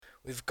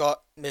We've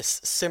got Miss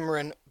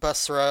Simran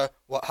Basra.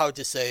 What? How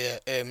do you say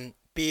it?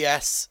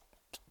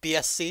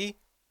 BSc.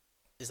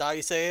 Is that how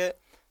you say it?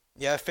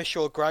 Yeah,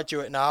 official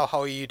graduate now.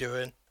 How are you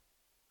doing?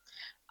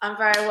 I'm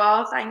very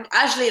well, thank.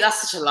 Actually,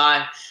 that's such a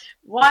lie.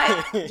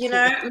 Why? You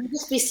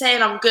just be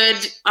saying I'm good.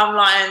 I'm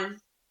lying.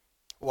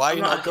 Why are I'm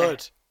you not not okay.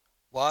 good?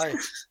 Why?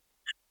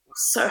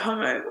 So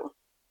hungover.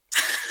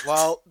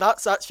 Well,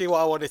 that's actually what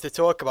I wanted to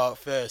talk about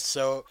first.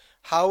 So,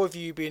 how have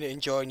you been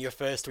enjoying your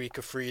first week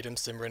of freedom,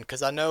 Simran?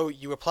 Because I know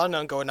you were planning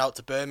on going out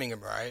to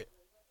Birmingham, right?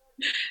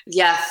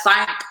 Yeah,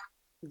 thank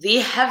the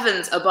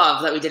heavens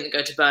above that we didn't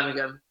go to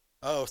Birmingham.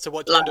 Oh, so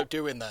what do you Like end up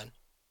doing then?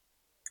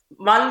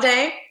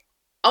 Monday.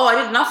 Oh,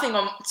 I did nothing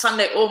on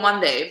Sunday or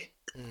Monday.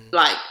 Hmm.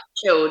 Like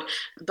chilled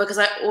because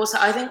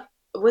I think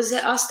was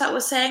it us that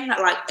was saying that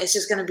like it's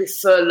just going to be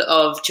full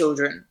of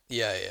children,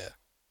 Yeah, yeah.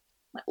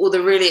 like, all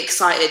the really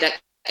excited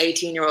like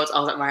 18-year-olds. I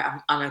was like, right,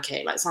 I'm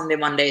okay. Like Sunday,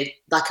 Monday,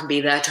 that can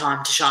be their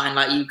time to shine.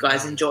 Like you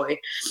guys Hmm. enjoy.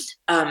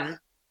 Um,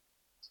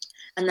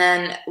 and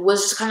then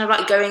was just kind of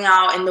like going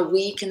out in the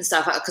week and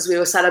stuff because we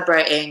were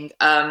celebrating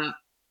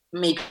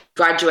me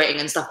graduating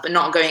and stuff, but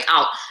not going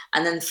out.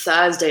 And then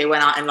Thursday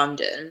went out in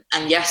London,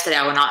 and Hmm. yesterday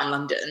I went out in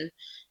London.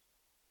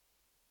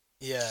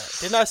 Yeah.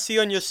 Didn't I see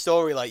on your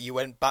story like you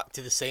went back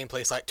to the same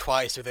place like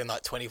twice within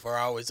like 24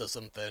 hours or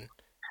something?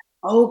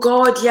 Oh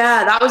God,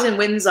 yeah, that was in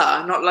Windsor,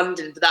 not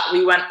London, but that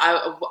we went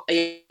out.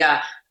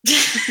 Yeah,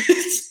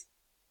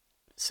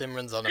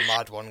 Simran's on a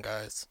mad one,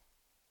 guys.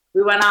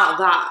 we went out.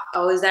 That I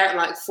was there at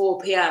like 4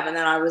 p.m. and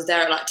then I was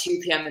there at like 2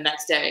 p.m. the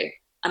next day,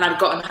 and I'd Hmm.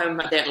 gotten home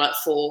that day at like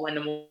 4 in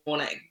the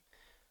morning.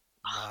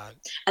 Mad.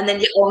 And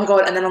then oh my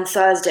God, and then on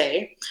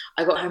Thursday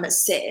I got home at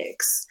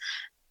 6,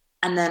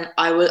 and then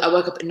I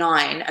woke up at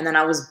 9, and then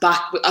I was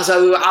back.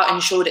 So we were out in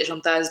Shoreditch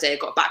on Thursday,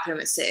 got back home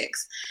at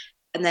 6,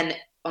 and then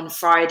on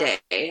Friday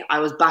I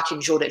was back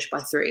in Shoreditch by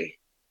 3.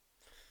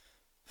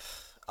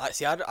 I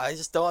see. I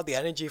just don't have the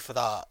energy for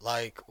that.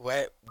 Like,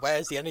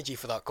 where's the energy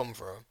for that come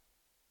from?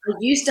 I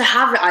used to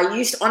have it.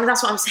 Honestly,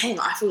 that's what I'm saying.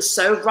 I feel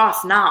so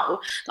rough now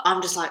that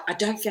I'm just like, I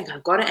don't think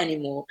I've got it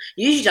anymore.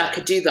 Usually I Mm,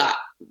 could do that,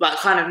 like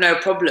kind of no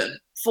problem.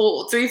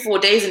 4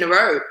 days in a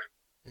row.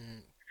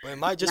 mm. Well, it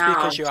might just be Now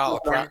because I'm you're just out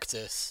of like,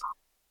 practice.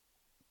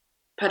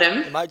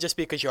 pardon? It might just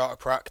be because you're out of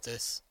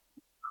practice.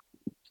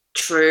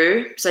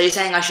 True. So you're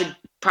saying I should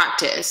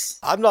practice?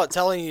 I'm not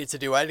telling you to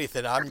do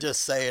anything. I'm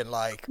just saying,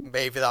 like,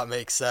 maybe that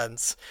makes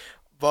sense.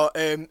 But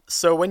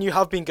so when you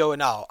have been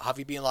going out, have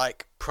you been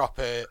like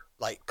proper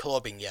like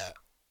clubbing yet?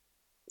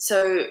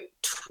 So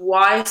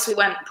twice we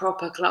went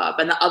proper club,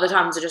 and the other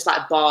times are just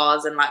like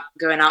bars and like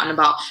going out and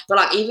about. Mm, But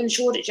like even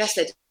Shoreditch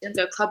yesterday didn't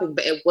go clubbing,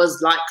 but it was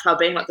like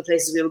clubbing, like the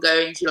places we were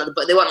going to, like,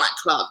 but they weren't like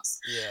clubs.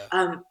 yeah.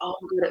 Oh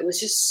my God, it was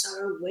just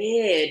so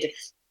weird.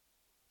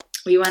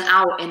 We went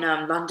out in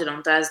London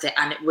on Thursday,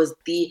 and it was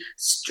the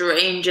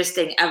strangest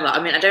thing ever.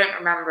 I mean, I don't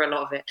remember a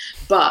lot of it,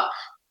 but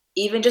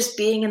even just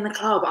being in the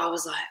club, I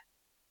was like,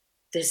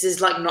 this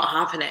is like not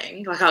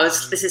happening.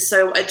 This is Mm,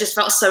 so, it just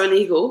felt so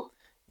illegal.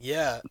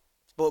 yeah.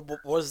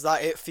 But was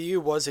that it for you?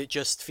 Was it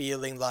just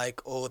feeling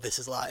like, oh, this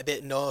is like a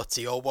bit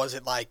naughty, or was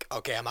it like,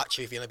 okay, I'm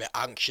actually feeling a bit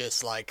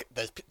anxious, like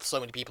there's so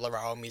many people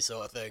around me,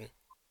 sort of thing?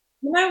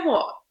 You know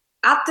what?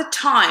 At the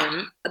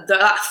time,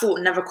 that thought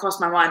never crossed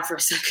my mind for a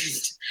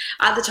second.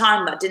 At the Mm,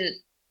 time, that didn't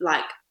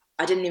like,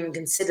 I didn't even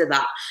consider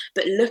that.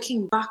 But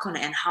looking back on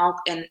it and how,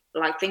 and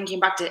like thinking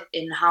back to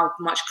in how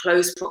much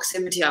close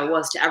proximity I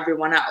was to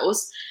everyone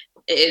else,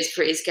 it is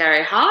pretty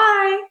scary.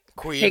 Hi.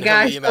 Queen Hey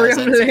guys, Halima sorry has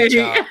I'm entered the late.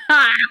 chat.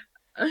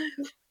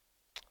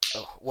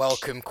 Oh,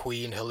 welcome,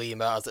 Queen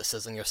Halima, as it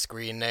says on your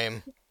screen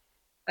name.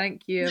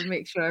 Thank you.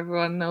 Make sure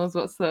everyone knows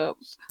what's up.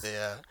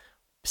 Yeah.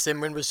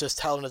 Simran was just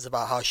telling us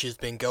about how she's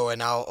been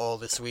going out all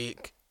this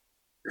week.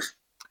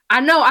 I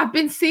know, I've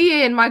been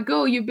seeing my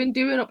girl, you've been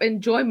doing up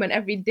enjoyment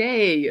every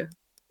day.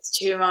 It's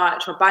too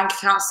much. My bank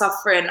account's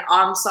suffering.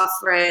 I'm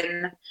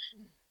suffering.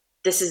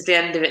 This is the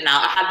end of it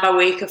now. I had my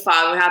week of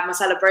fun. We had my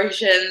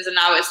celebrations, and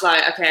now it's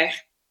like, okay,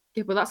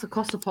 Yeah, but that's a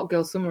cost of hot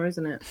girl summer,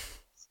 isn't it?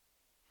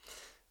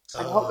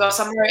 and hot girl Uh,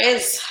 summer it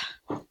is.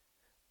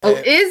 Oh,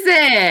 uh, is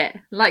it?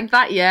 Like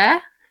that, yeah?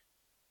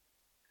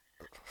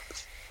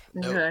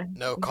 no, Okay.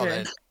 no Okay.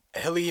 comment.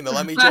 Halima,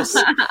 let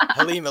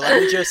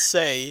me just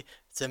say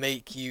to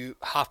make you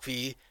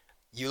happy,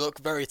 you look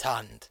very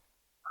tanned.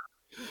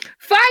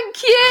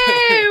 Thank you.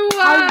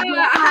 Oh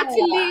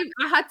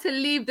I had to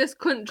leave this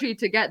country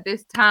to get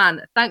this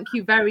tan. Thank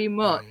you very Mm.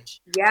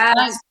 much. yeah.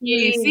 Thank Yes,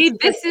 you. please. See,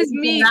 It's this is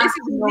me. This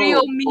is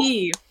real international.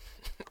 me.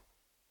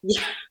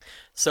 Yeah.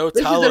 So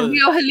This is tell the us,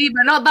 real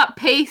Halima, not that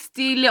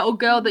pasty little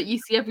girl that you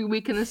see every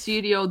week in the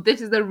studio.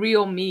 This is the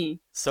real me.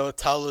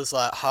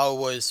 like, how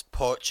was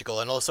Portugal,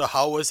 and also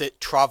how was it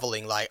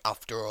traveling like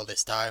after all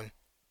this time?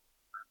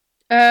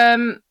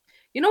 Um,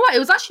 you know what? It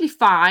was actually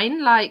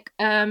fine.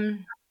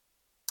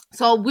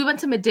 So we went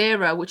to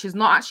Madeira, which is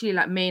not actually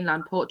like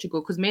mainland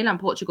Portugal, because mainland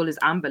Portugal is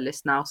amber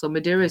list now, so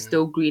Madeira is Mm,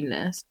 still green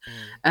list.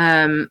 mm,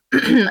 Um,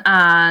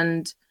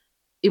 and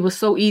it was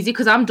so easy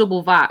because I'm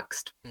double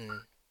vaxxed,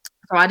 mm,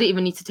 so I didn't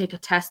even need to take a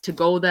test to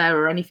go there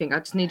or anything. I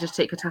just needed to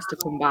take a test to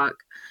come back.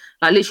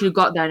 Like literally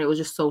got there and it was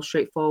just so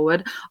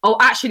straightforward. Oh,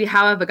 actually,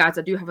 however, guys,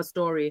 I do have a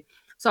story.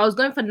 So I was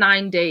going for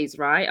 9 days,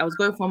 right? I was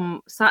going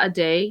from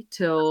Saturday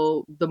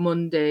till the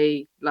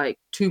Monday, like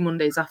 2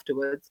 Mondays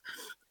afterwards.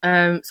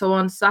 So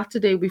on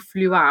Saturday we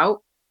flew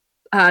out,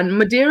 and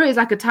Madeira is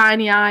like a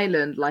tiny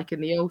island, like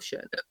in the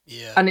ocean,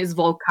 Yeah. and it's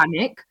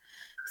volcanic.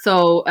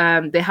 So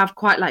they have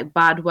quite like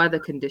bad weather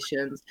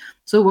conditions.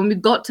 So when we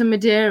got to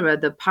Madeira,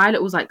 the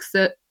pilot was like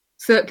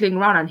circling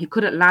around, and he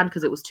couldn't land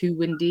because it was too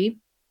windy.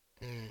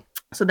 Mm.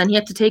 So then he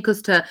had to take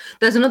us to,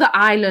 there's another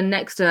island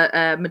next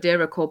to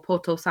Madeira called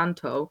Porto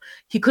Santo.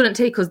 He couldn't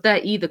take us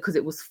there either because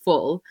it was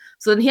full.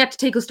 So then he had to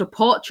take us to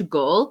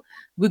Portugal.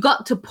 We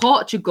got to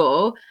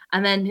Portugal,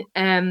 and then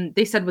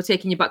they said, we're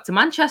taking you back to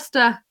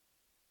Manchester.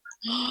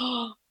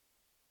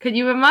 Can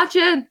you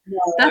imagine? No.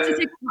 They had to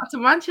take us back to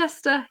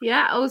Manchester.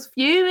 Yeah, I was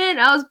fuming.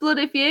 I was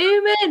bloody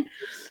fuming.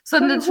 So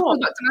then they took us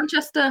back to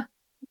Manchester.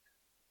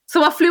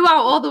 So I flew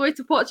out all the way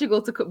to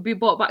Portugal to be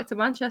brought back to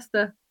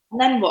Manchester.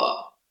 And then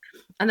what?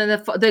 And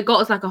then they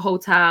got us like a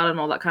hotel and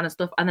all that kind of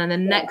stuff. And then the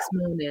next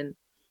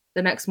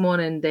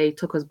morning, they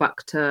took us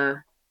back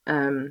to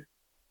Madeira,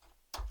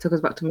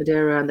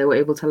 and they were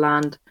able to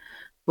land.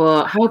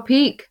 But how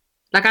peak?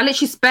 Like I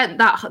literally spent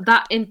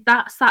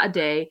that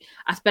Saturday,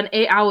 I spent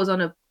 8 hours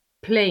on a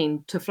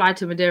plane to fly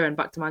to Madeira and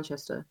back to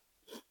Manchester.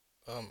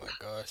 Oh my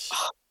gosh.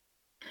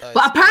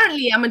 But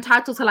apparently I'm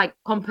entitled to like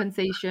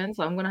compensation,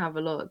 so I'm gonna have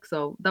a look.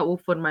 So that will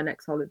fund my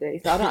next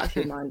holiday. So I don't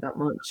actually mind that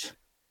much.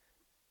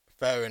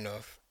 Fair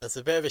enough. That's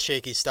a bit of a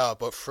shaky start,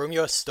 but from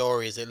your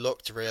stories, it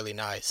looked really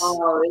nice.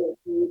 Oh, it was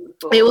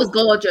beautiful. It was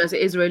gorgeous.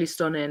 It is really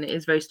stunning. It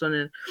is very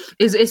stunning.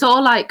 It's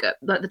all like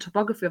the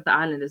topography of the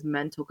island is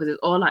mental because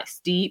it's all like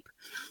steep.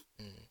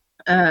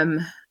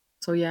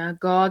 So yeah,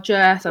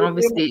 gorgeous, and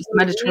obviously it's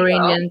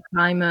Mediterranean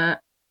climate.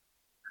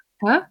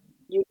 Huh?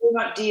 You were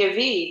about DOV.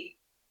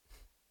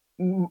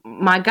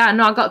 My God,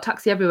 no, I got a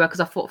taxi everywhere because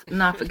I thought,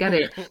 nah, forget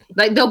it.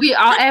 Like there'll be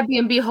our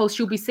Airbnb host,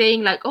 she'll be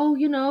saying like, oh,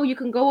 you know, you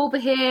can go over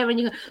here, and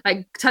you can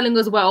like telling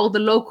us where all the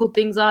local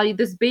things are.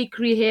 This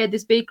bakery here,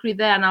 this bakery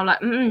there, and I'm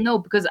like, no,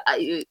 because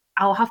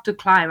I'll have to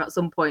climb at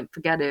some point.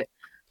 Forget it.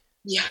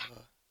 Yeah.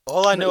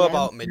 All I know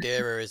about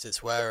Madeira is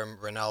it's where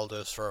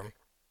Ronaldo's from.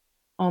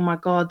 Oh my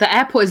God, the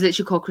airport is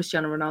literally called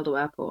Cristiano Ronaldo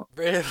Airport.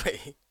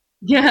 Really?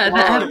 Yeah,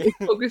 the airport is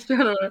called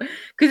Cristiano Ronaldo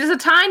because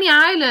it's a tiny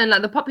island.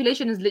 Like the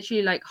population is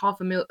literally like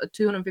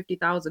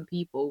 250,000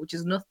 people, which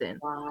is nothing.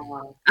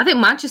 Wow. I think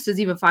Manchester's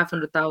even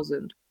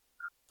 500,000.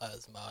 That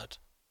is mad.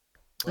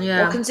 Well,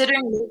 yeah. Well,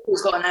 considering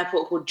Liverpool's got an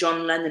airport called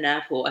John Lennon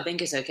Airport, I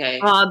think it's okay.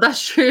 Oh,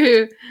 that's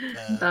true.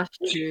 That's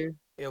true.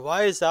 Yeah,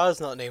 why is ours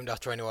not named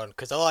after anyone?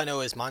 Because all I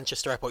know is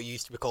Manchester Airport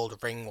used to be called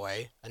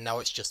Ringway, and now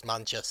it's just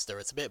Manchester.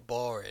 It's a bit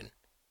boring.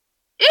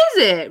 Is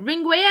it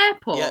Ringway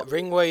Airport? Yeah,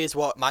 Ringway is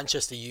what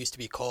Manchester used to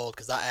be called,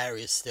 because that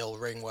area is still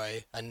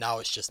Ringway, and now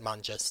it's just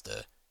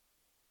Manchester.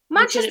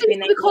 Manchester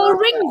used to be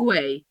called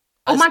Ringway?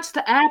 Oh,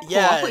 Manchester Airport.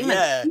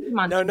 Yeah.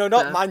 No,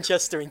 not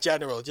Manchester in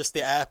general, just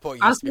the airport.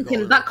 I was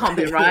thinking that can't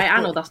be right. I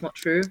know that's not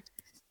true.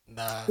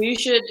 Nah. Who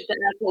should the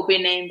airport be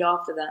named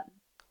after then?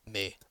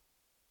 Me.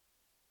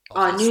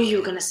 Oh, I knew you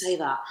were going to say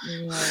that.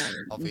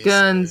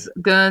 Yeah.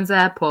 Guerns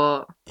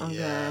Airport. Okay.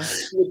 Yeah.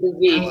 With the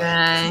V.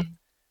 Okay.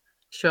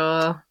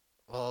 Sure.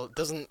 Well,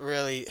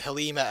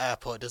 Halima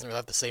Airport doesn't really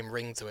have the same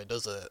ring to it,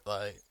 does it?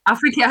 Like, I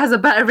think it has a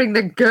better ring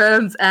than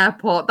Guerns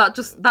Airport. That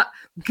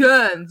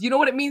Guerns. You know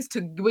what it means to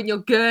when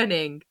you're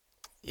gurning?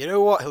 You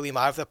know what, Halima?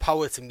 I have the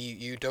power to mute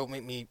you. Don't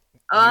make me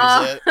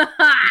use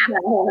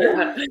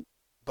it.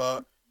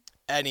 But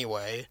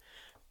anyway,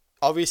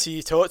 obviously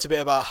you talked a bit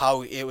about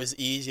how it was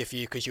easier for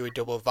you because you were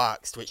double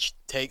vaxxed, which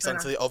takes on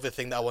to the other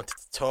thing that I wanted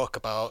to talk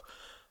about.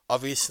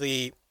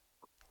 Obviously,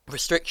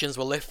 restrictions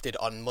were lifted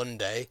on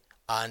Monday,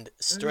 and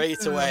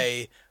straight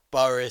away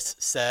Boris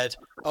said,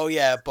 oh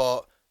yeah,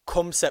 but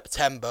come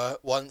September,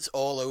 once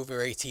all over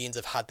 18s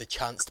have had the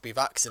chance to be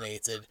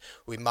vaccinated,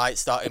 we might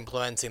start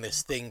implementing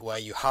this thing where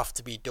you have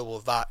to be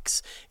double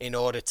vax in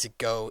order to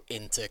go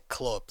into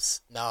clubs.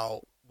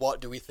 Now,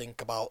 what do we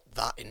think about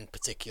that in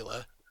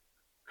particular?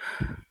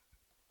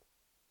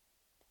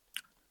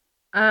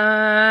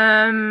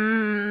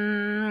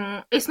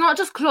 It's not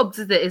just clubs,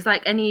 is it? It's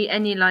like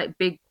any like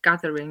big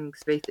gatherings,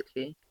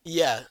 basically.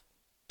 Yeah.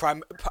 I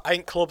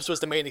think clubs was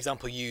the main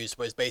example used,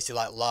 but it's basically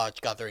like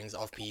large gatherings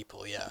of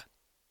people, yeah.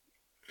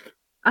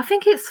 I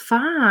think it's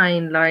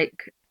fine.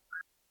 Like,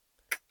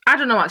 I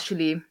don't know,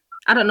 actually.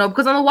 I don't know,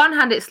 because on the one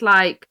hand,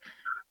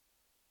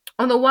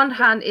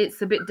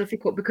 it's a bit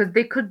difficult because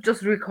they could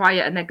just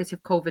require a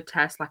negative COVID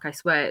test. Like, I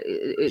swear,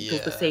 it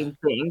does the same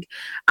thing.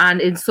 And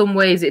in some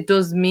ways, it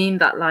does mean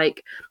that,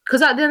 like,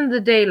 because at the end of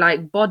the day,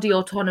 like, body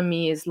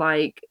autonomy is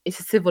like, it's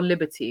a civil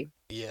liberty.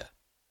 Yeah.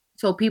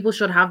 So people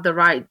should have the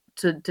right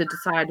to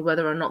decide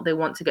whether or not they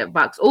want to get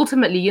vaxxed.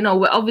 Ultimately, you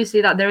know,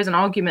 obviously that there is an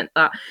argument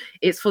that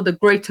it's for the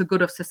greater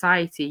good of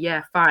society.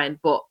 Yeah, fine.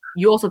 But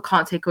you also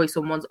can't take away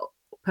someone's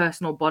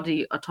personal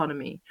body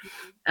autonomy.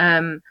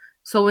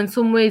 So in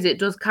some ways it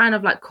does kind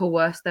of like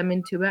coerce them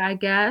into it, I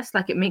guess.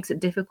 Like it makes it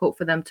difficult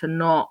for them to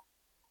not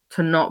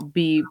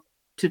be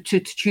to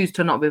choose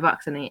to not be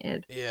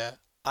vaccinated. Yeah.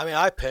 I mean,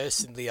 I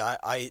personally,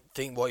 I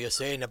think what you're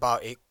saying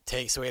about it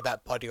takes away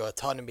that body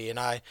autonomy, and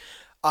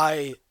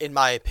in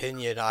my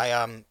opinion, I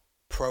am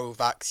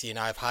pro-vaccine.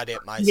 I've had it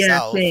Yeah,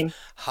 myself. same.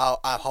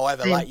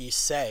 However, Same. like you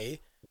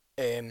say,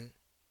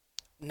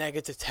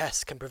 negative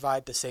tests can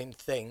provide the same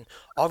thing.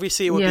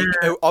 Obviously,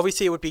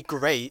 it would be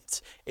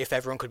great if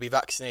everyone could be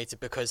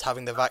vaccinated, because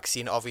having the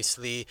vaccine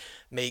obviously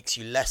makes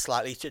you less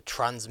likely to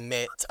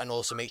transmit and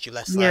also makes you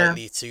less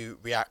likely to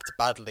react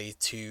badly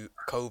to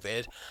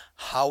COVID.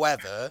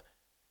 However,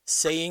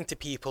 saying to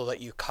people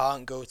that you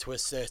can't go to a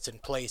certain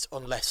place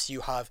unless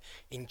you have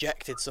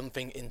injected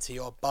something into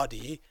your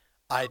body,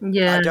 I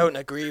don't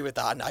agree with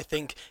that, and I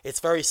think it's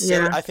very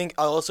silly. I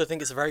also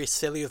think it's very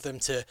silly of them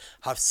to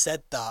have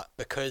said that,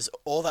 because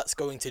all that's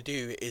going to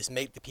do is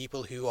make the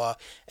people who are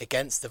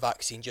against the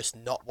vaccine just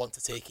not want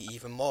to take it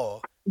even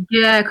more.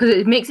 Yeah, because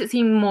it makes it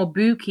seem more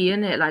booky,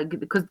 innit? Like,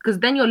 because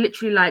then you're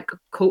literally like,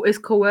 it's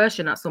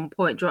coercion at some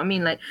point. Do you know what I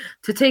mean? Like,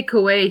 to take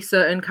away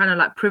certain kind of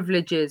like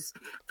privileges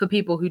for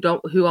people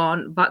who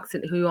aren't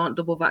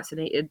double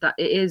vaccinated,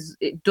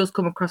 it does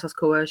come across as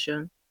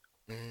coercion.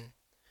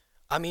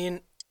 I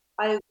mean,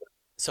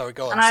 sorry,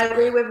 go on. And I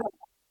agree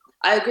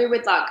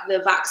with like the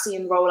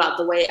vaccine rollout,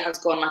 the way it has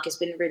gone. Like, it's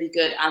been really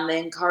good, and the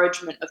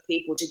encouragement of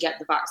people to get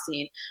the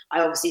vaccine,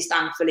 I obviously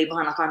stand fully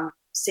behind. Like, I'm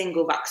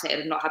single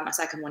vaccinated, I've not had my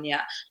second one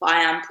yet, but I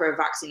am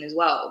pro-vaccine as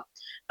well.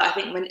 But I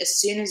think as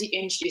soon as you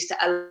introduce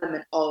the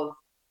element of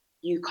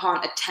you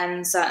can't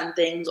attend certain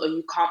things or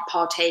you can't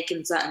partake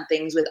in certain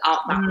things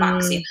without that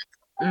vaccine,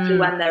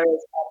 when there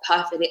is a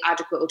perfectly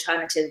adequate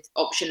alternative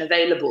option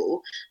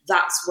available,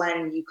 that's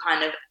when you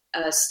kind of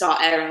start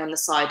erring on the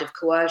side of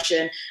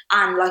coercion.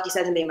 And like you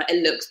said, Halima,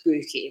 it looks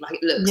spooky. Like,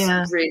 it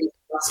looks really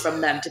fast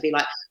from them to be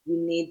like, you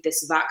need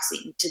this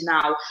vaccine to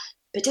now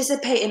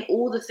participate in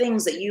all the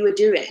things that you were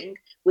doing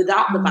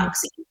without the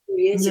vaccine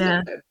 2 years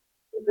ago.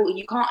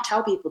 You can't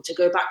tell people to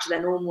go back to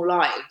their normal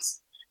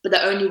lives, but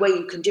the only way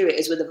you can do it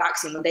is with a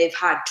vaccine when they've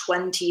had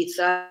 20,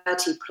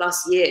 30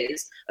 plus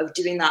years of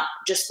doing that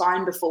just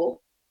fine before.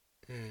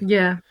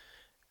 Yeah.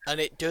 And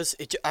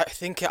I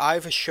think it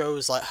either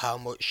shows like how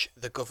much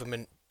the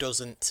government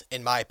doesn't,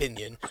 in my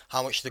opinion,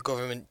 how much the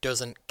government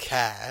doesn't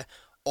care,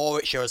 or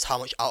it shows how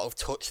much out of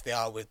touch they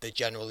are with the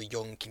general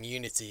young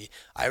community.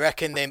 I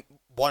reckon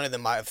one of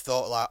them might have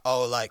thought like,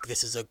 oh, like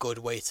this is a good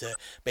way to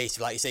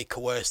basically, like you say,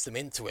 coerce them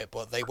into it,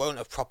 but they won't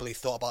have properly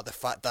thought about the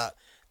fact that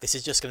this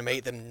is just going to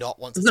make them not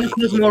want to take it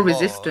cause even more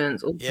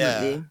resistance, ultimately.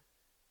 Yeah.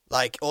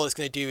 Like, all it's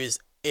going to do is,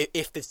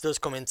 if this does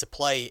come into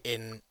play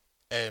in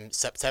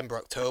September,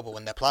 October,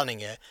 when they're planning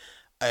it,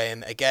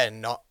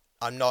 again,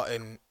 I'm not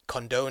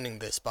condoning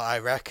this, but I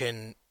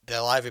reckon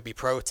there'll either be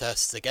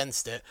protests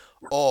against it,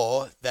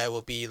 or there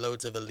will be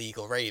loads of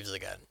illegal raves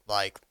again.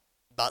 Like,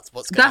 that's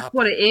what's going to happen. That's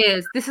what it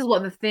is. This is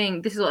what the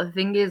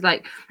thing is,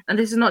 like, and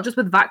this is not just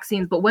with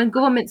vaccines, but when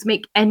governments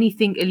make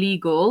anything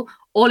illegal,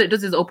 all it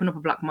does is open up a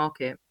black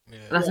market.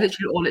 That's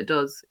literally all it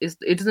does.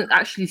 It doesn't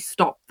actually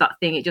stop that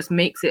thing. It just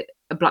makes it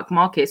a black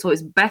market. So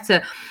it's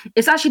better.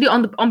 It's actually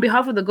on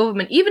behalf of the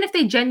government, even if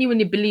they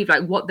genuinely believe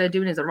like what they're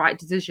doing is the right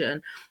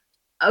decision.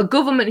 A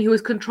government who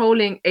is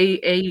controlling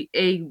a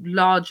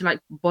large like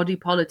body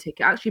politic,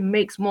 it actually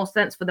makes more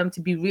sense for them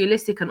to be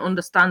realistic and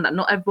understand that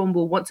not everyone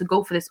will want to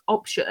go for this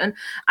option,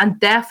 and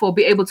therefore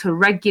be able to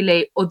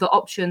regulate other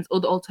options,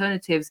 other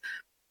alternatives,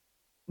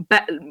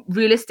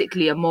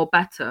 realistically and more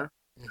better.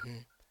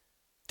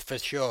 For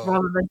sure.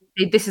 Rather than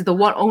say, this is the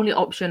one only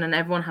option and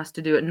everyone has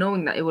to do it,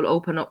 knowing that it will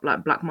open up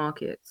like black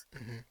markets.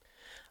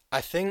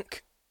 I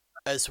think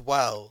as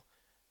well,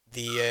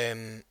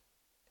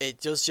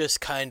 it does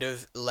just kind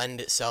of lend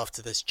itself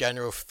to this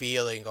general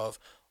feeling of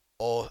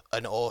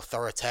an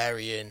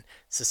authoritarian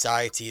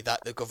society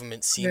that the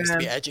government seems to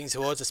be edging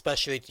towards,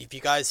 especially if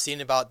you guys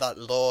seen about that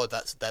law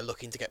that they're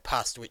looking to get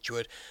passed, which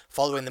would,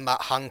 following the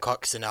Matt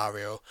Hancock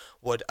scenario,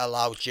 would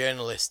allow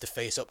journalists to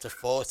face up to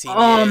 14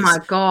 years. My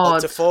God.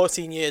 Up to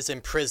 14 years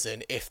in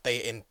prison if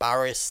they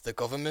embarrass the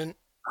government.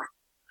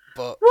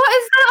 But what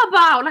is that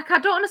about? Like, I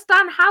don't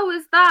understand. How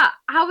is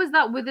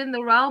that within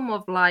the realm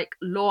of like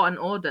law and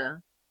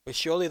order? But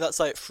surely that's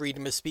like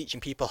freedom of speech,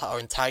 and people are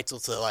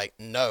entitled to like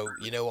you know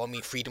what I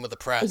mean, freedom of the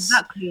press.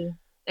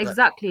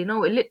 Exactly.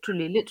 No, it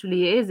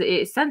literally is.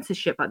 It's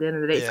censorship at the end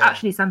of the day. It's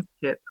actually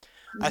censorship.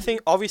 I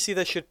think obviously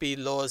there should be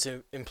laws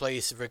in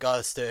place in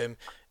regards to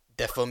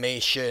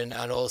defamation,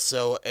 and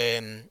also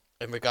in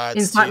regards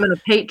incitement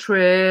of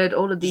hatred,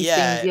 all of these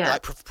things. Yeah,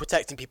 like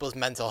protecting people's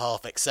mental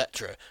health,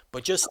 etc.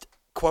 But just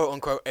quote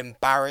unquote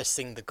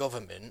embarrassing the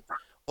government.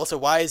 Also,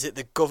 why is it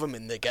the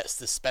government that gets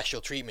the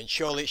special treatment?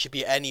 Surely it should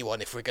be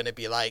anyone if we're going to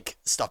be like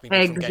stopping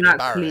people from getting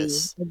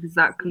embarrassed.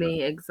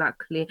 Exactly.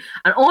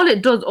 And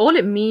all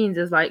it means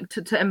is like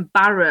to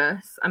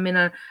embarrass. I mean,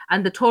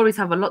 and the Tories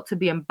have a lot to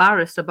be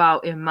embarrassed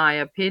about, in my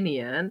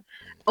opinion.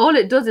 All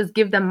it does is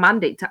give them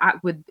mandate to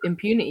act with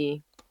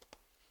impunity.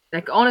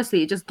 Like,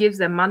 honestly, it just gives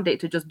them mandate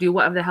to just do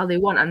whatever the hell they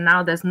want. And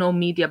now there's no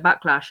media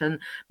backlash, and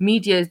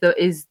media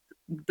is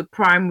the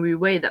primary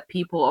way that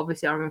people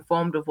obviously are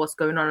informed of what's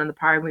going on in the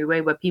primary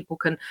way, where people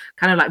can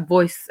kind of like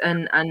voice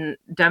and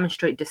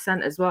demonstrate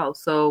dissent as well.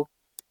 So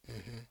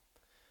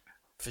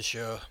for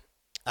sure.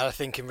 And I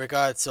think in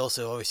regards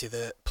also obviously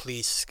the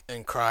police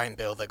and crime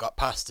bill that got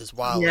passed as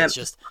well, it's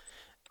just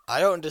I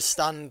don't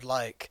understand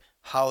like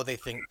how they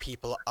think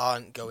people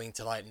aren't going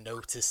to like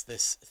notice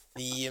this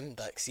theme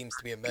that seems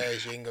to be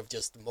emerging of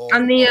just more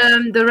and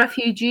the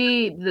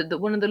refugee, the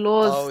one of the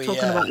laws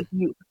talking about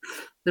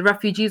the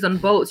refugees on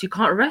boats, you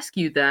can't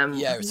rescue them.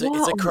 Yeah, it's a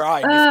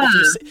crime.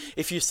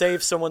 If you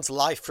save someone's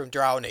life from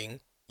drowning,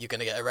 you're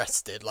gonna get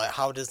arrested. Like,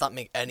 how does that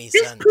make any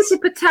sense?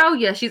 Priti Patel,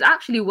 yeah, she's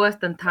actually worse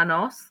than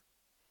Thanos.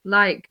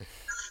 Like,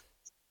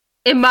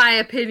 in my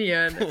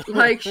opinion,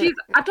 like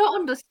I don't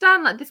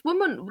understand. Like this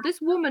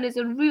woman is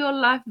a real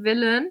life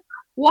villain.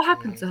 What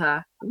happened to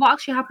her? What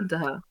actually happened to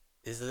her?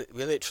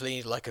 We literally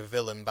need like a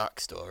villain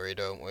backstory,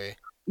 don't we?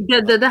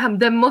 Yeah,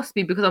 there must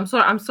be, because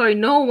I'm sorry,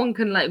 no one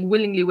can like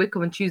willingly wake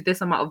up and choose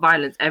this amount of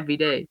violence every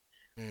day.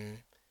 It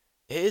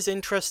is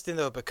interesting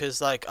though,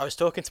 because like I was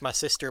talking to my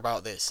sister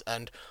about this,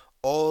 and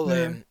all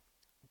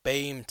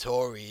BAME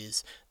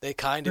Tories, they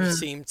kind of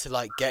seem to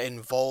like get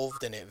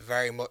involved in it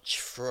very much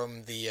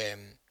from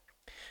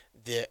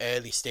the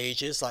early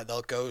stages. Like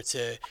they'll go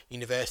to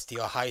university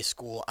or high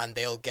school and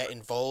they'll get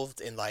involved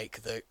in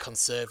like the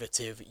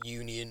conservative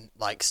union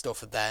like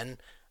stuff then.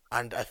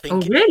 And I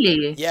think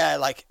really? Yeah,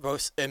 like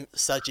both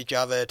Sajid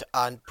Javid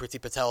and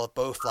Priti Patel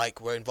both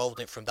like were involved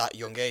in it from that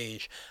young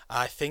age. And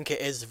I think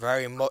it is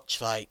very much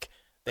like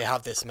they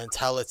have this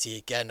mentality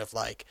again of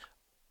like,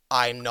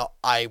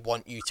 I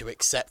want you to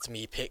accept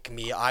me, pick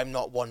me, I'm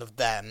not one of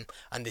them,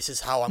 and this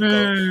is how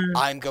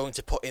I'm going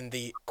to put in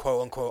the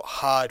quote unquote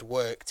hard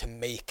work to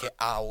make it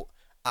out,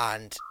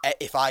 and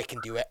if I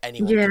can do it,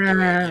 anyone can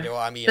do it, you know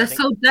what I mean? They're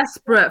so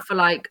desperate for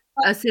like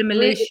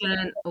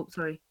assimilation.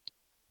 Sorry,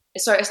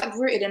 it's like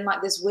rooted in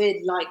like this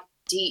weird like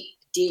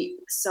deep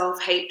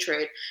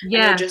self-hatred. Yeah.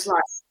 And you're just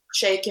like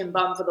shaking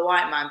bum for the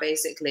white man,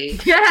 basically.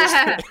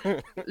 Yeah.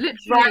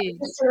 Literally.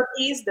 Just to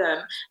appease them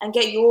and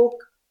get your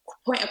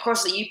point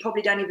across that you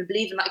probably don't even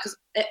believe in, like, because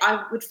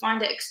I would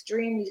find it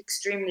extremely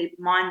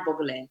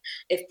mind-boggling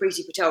if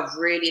Priti Patel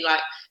really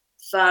like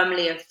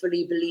firmly and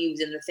fully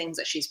believes in the things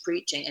that she's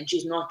preaching, and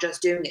she's not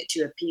just doing it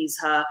to appease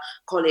her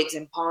colleagues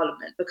in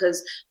parliament.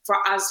 Because for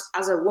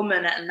as a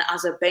woman and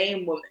as a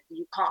BAME woman,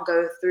 you can't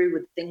go through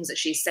with things that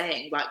she's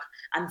saying like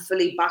and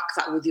fully back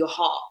that with your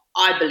heart,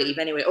 I believe,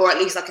 anyway, or at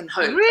least I can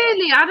hope.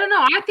 Really, I don't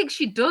know. I think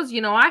she does.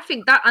 You know, I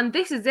think that, and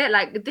this is it.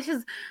 Like, this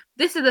is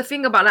the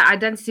thing about like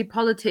identity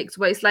politics,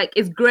 where it's like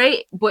it's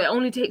great, but it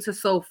only takes us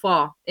so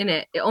far.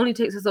 Innit? It only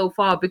takes us so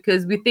far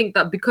because we think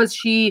that because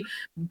she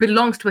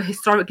belongs to a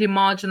historically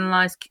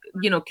marginalized,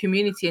 you know,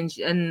 community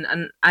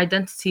and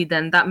identity,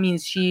 then that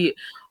means she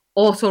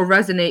also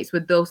resonates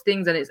with those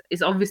things, and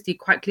it's obviously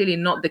quite clearly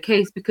not the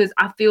case, because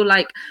I feel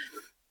like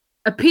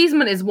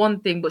appeasement is one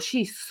thing, but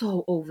she's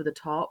so over the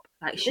top.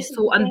 Like she's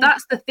so, and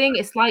that's the thing.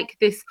 It's like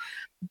this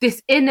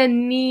inner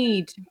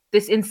need,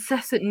 this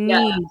incessant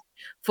need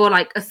for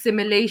like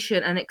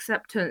assimilation and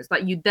acceptance.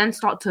 Like you then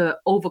start to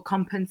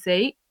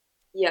overcompensate.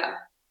 Yeah.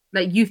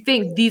 Like you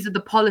think these are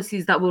the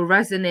policies that will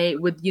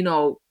resonate with, you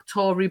know,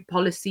 Tory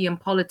policy and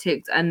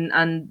politics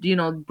and you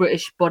know,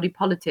 British body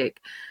politic.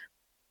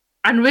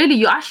 And really,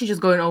 you're actually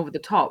just going over the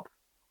top.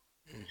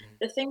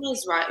 The thing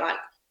is, right, like,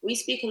 we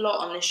speak a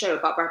lot on this show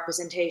about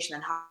representation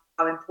and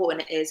how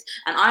important it is.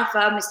 And I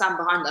firmly stand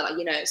behind that. Like,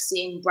 you know,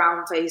 seeing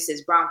brown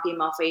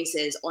female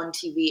faces on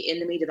TV, in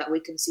the media that we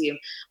consume,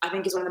 I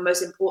think is one of the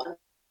most important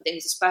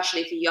things,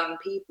 especially for young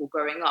people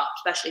growing up,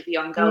 especially for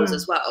young girls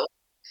as well.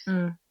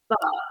 But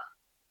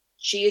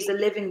she is a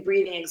living,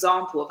 breathing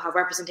example of how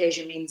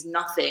representation means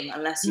nothing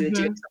unless you're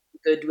doing something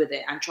good with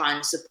it and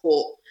trying to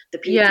support the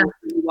people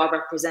who you are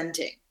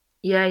representing.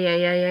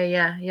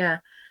 Yeah.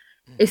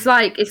 It's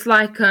like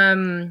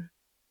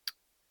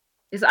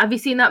have you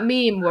seen that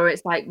meme where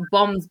it's like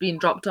bombs being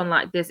dropped on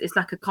like this? It's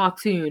like a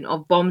cartoon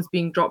of bombs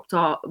being dropped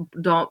on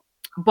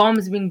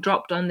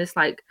this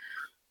like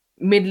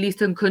Middle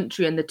Eastern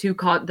country, and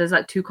there's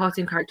like two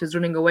cartoon characters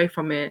running away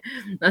from it,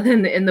 and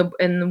then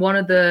in one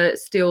of the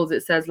stills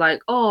it says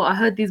like, "Oh, I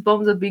heard these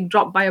bombs are being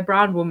dropped by a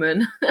brown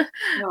woman."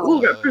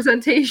 All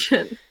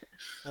representation.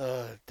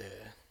 Oh dear.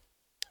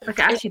 Like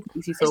I actually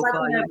think so it's like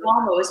far.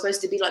 Obama was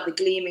supposed to be like the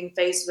gleaming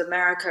face of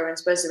America and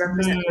supposed to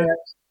represent the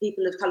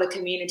people of color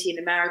community in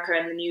America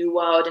and the new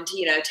world, and to,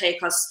 you know,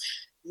 take us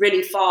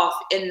really far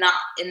in that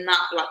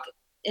like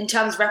in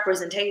terms of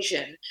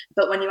representation.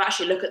 But when you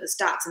actually look at the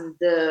stats and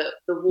the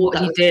war what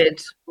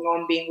that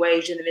was being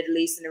waged in the Middle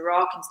East and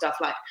Iraq and stuff,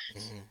 like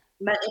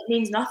it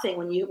means nothing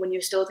when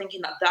you're still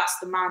thinking that that's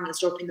the man that's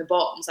dropping the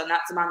bombs and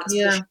that's the man that's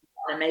pushing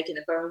and making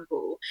the phone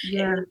call.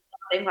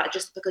 Like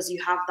just because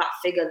you have that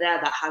figure there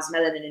that has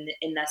melanin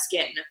in their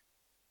skin.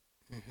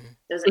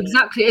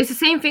 Exactly. It's the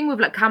same thing with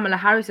like Kamala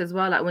Harris as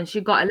well. Like when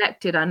she got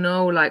elected, I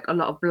know like a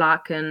lot of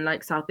Black and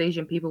like South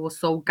Asian people were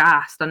so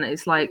gassed, and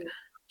it's like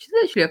she's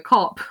literally a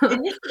cop.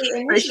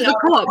 Initially, she's a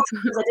cop.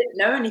 Because I didn't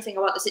know anything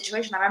about the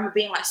situation. I remember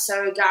being like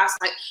so gassed,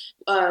 like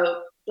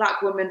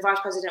black woman, vice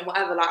president,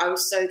 whatever. Like, I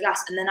was so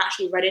gassed, and then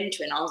actually read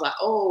into it, and I was like,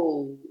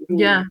 oh,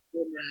 yeah.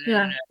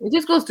 It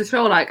just goes to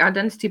show, like,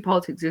 identity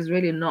politics is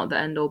really not the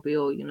end all be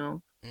all, you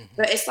know.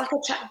 But it's like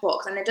a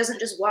checkbox, and it doesn't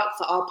just work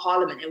for our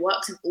parliament. It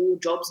works in all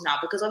jobs now,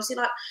 because obviously,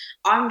 like,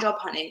 I'm job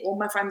hunting. All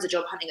my friends are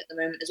job hunting at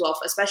the moment as well.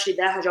 Especially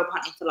they're job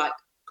hunting for like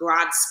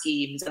grad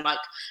schemes and like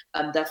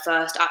their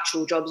first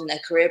actual jobs in their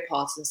career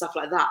paths and stuff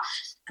like that.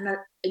 And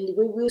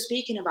we were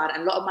speaking about it,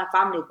 and a lot of my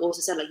family also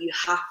said, like, you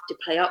have to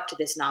play up to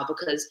this now,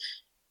 because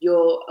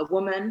you're a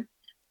woman,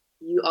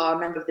 you are a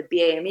member of the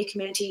BAME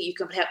community, you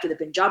can play up to the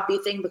Punjabi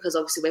thing, because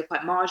obviously we're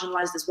quite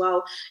marginalized as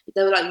well.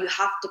 They were like, you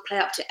have to play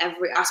up to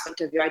every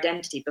aspect of your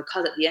identity,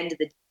 because at the end of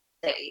the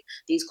day,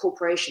 these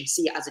corporations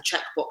see it as a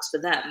checkbox for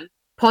them.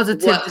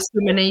 Positive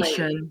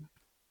discrimination.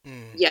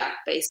 Yeah,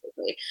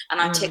 basically. And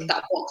I tick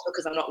that box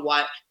because I'm not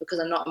white, because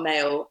I'm not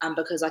male, and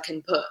because I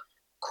can put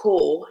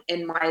core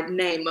in my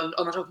name on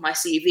the top of my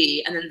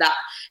CV, and then that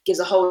gives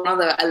a whole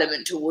other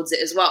element towards it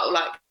as well.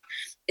 Like,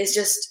 it's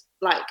just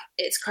like,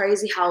 it's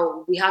crazy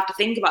how we have to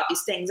think about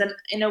these things, and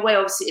in a way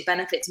obviously it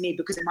benefits me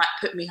because it might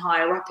put me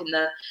higher up in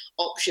the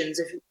options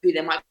of who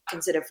they might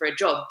consider for a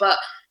job. But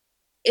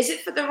is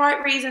it for the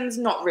right reasons?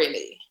 Not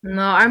really.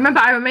 No, I remember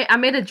I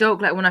made a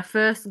joke, like, when I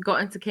first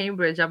got into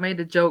Cambridge, I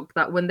made a joke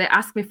that when they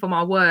ask me for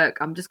my work,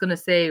 I'm just gonna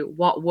say,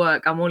 what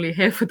work? I'm only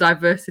here for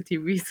diversity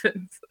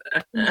reasons.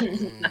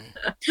 Probably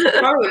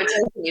would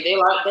have me. They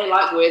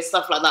like weird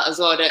stuff like that as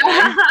well, don't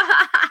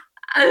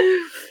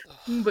they?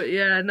 But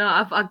yeah, no,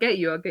 I get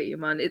you,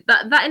 man.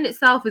 That in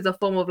itself is a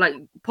form of, like,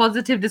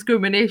 positive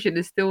discrimination.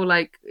 It's still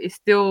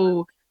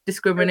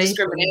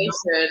discrimination.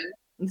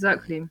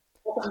 Exactly.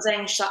 What I'm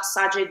saying,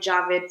 Sajid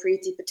Javid,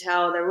 Preeti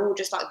Patel, they're all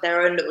just like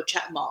their own little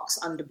check marks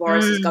under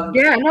Boris's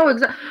government. Yeah, no,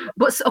 exactly.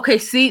 But okay,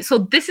 see, so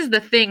this is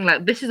the thing.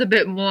 Like, this is a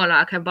bit more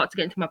like, I'm about to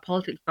get into my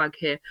politics bag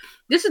here.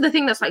 This is the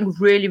thing that's, like,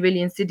 really,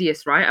 really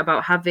insidious, right?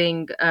 About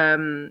having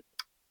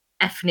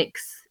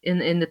ethnics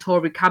in the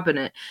Tory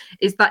cabinet,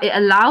 is that it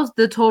allows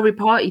the Tory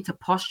party to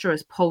posture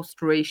as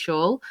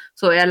post-racial.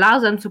 So it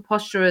allows them to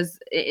posture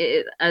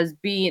as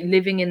being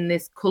living in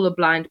this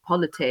colorblind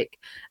politic.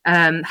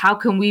 How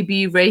can we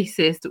be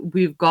racist?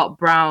 We've got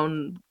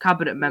brown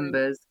cabinet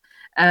members.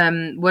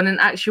 When in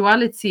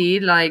actuality,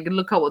 like,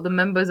 look at what the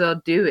members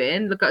are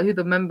doing, look at who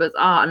the members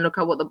are, and look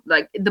at what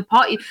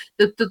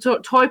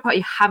the Tory party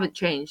haven't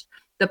changed.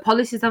 The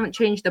policies haven't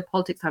changed, the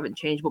politics haven't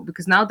changed, but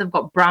because now they've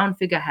got brown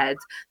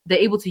figureheads, they're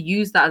able to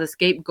use that as a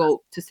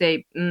scapegoat to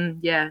say,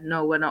 yeah,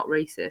 no, we're not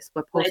racist,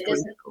 we're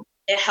post-racial.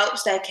 It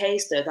helps their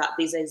case, though, that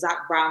these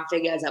exact brown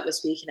figures that we're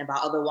speaking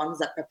about are the ones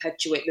that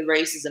perpetuate the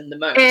racism the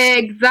most.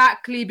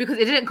 Exactly, because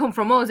it didn't come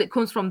from us, it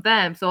comes from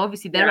them. So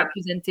obviously they're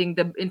representing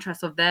the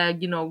interests of their,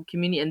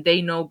 community, and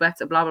they know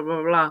better, blah, blah,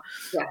 blah, blah.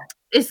 Yeah.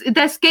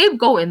 They're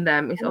scapegoating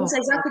them. It's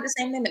exactly the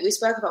same thing that we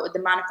spoke about with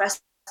the manifesto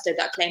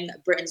that claimed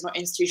that Britain's not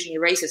institutionally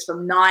racist,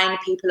 from 9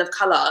 people of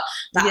colour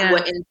that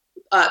were in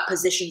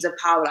positions of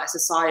power, like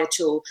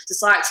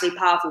societally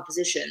powerful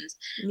positions.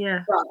 Yeah.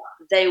 But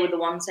they were the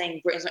ones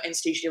saying Britain's not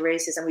institutionally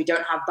racist and we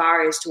don't have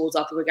barriers towards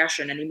our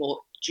progression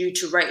anymore due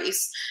to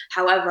race.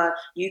 However,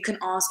 you can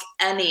ask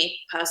any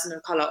person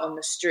of colour on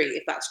the street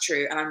if that's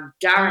true, and I'm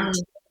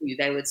guaranteeing you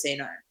they would say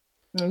no.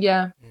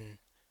 Yeah.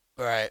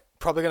 Right,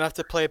 probably gonna have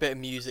to play a bit of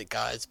music,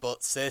 guys,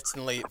 but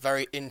certainly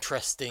very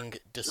interesting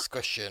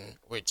discussion,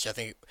 which I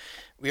think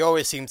we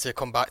always seem to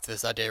come back to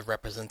this idea of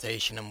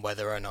representation and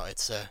whether or not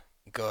it's a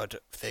good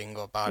thing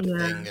or bad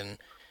thing, and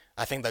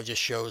I think that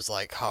just shows,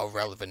 like, how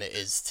relevant it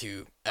is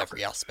to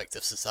every aspect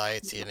of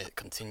society, and it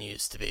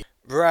continues to be.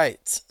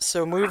 Right,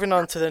 so moving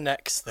on to the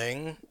next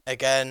thing,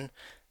 again,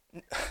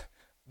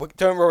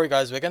 don't worry,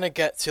 guys, we're gonna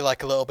get to,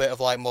 like, a little bit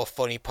of, like, more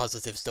funny,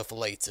 positive stuff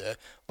later,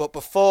 but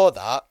before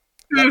that,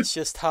 let's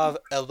just have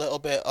a little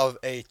bit of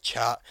a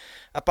chat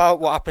about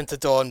what happened to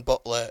Dawn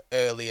Butler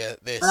earlier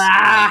this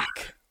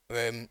week.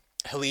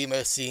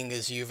 Halima, seeing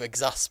as you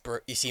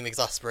seem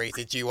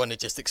exasperated, do you want to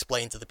just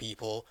explain to the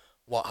people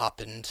what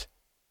happened?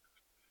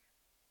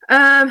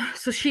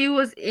 So she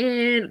was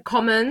in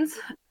Commons,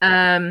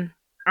 and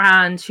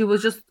she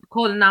was just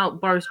calling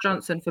out Boris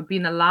Johnson for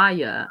being a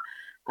liar,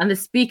 and the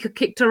speaker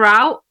kicked her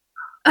out.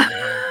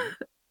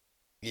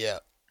 Yeah.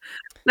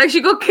 Like, she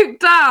got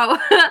kicked out.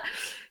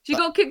 She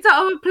got kicked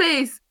out of a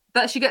place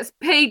that she gets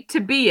paid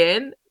to be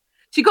in.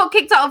 She got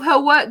kicked out of her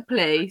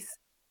workplace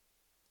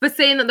for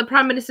saying that the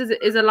Prime Minister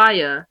is a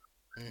liar.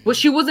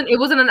 But it wasn't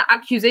an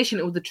accusation,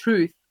 it was the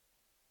truth.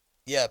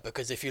 Yeah,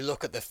 because if you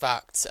look at the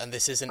facts, and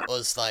this isn't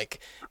us, like,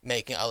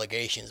 making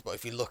allegations, but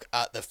if you look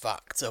at the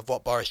facts of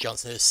what Boris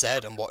Johnson has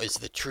said and what is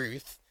the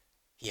truth,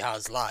 he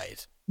has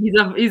lied.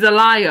 He's a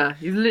liar.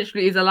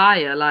 He's a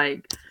liar.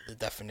 Like, the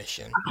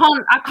definition.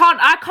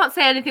 I can't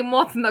say anything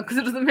more than that because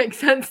it doesn't make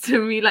sense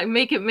to me. Like,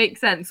 make it make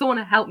sense. Someone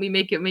help me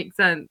make it make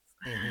sense.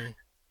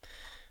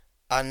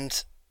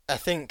 And I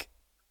think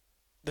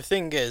the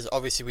thing is,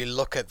 obviously, we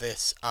look at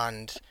this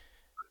and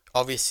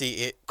obviously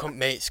it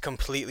makes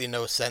completely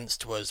no sense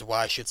to us.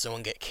 Why should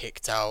someone get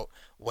kicked out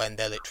when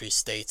they're literally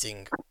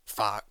stating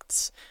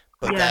facts?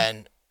 But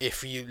then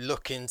if you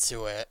look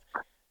into it,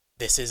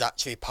 this is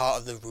actually part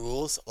of the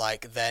rules,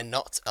 like they're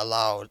not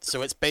allowed.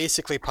 So it's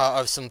basically part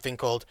of something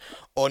called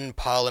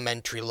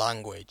unparliamentary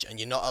language, and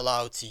you're not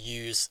allowed to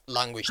use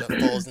language that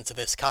falls into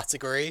this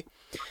category.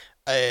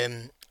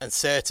 And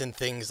certain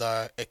things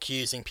are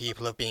accusing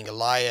people of being a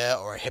liar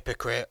or a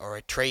hypocrite or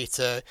a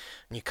traitor,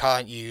 and you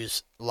can't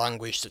use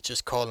language such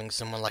as calling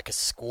someone like a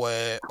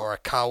squirt or a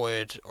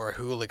coward or a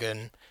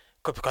hooligan,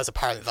 because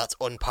apparently that's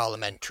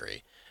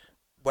unparliamentary.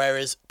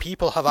 Whereas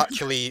people have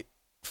actually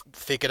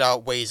figured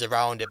out ways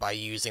around it by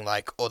using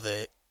like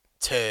other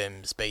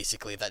terms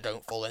basically that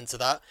don't fall into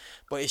that.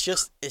 But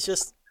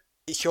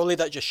surely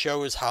that just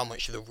shows how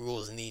much the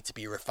rules need to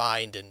be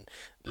refined and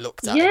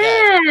looked at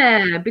again.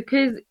 Yeah,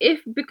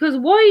 because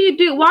why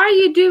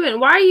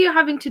are you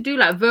having to do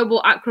like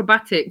verbal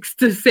acrobatics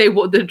to say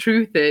what the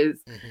truth is?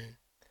 Mm-hmm.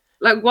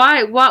 Like,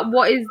 why?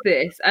 What is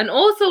this? And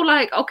also,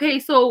 like, okay,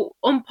 so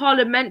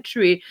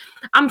unparliamentary.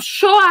 I'm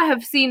sure I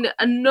have seen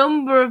a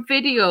number of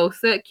videos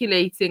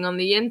circulating on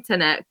the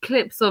internet,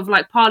 clips of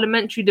like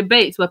parliamentary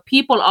debates where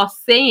people are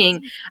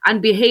saying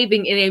and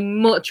behaving in a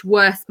much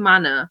worse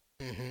manner.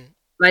 Mm-hmm.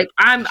 Like,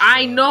 Sure.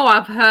 I know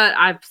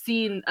I've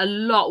seen a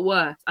lot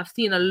worse. I've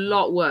seen a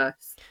lot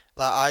worse.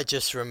 Like I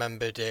just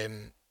remembered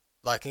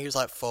like I think it was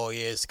like 4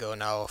 years ago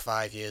now or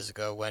 5 years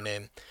ago when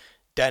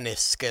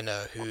Dennis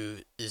Skinner, who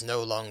is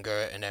no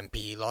longer an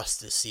MP,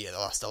 lost his seat at the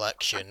last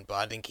election, but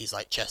I think he's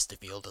like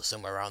Chesterfield or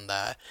somewhere around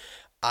there,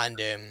 and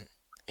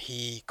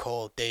he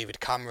called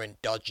David Cameron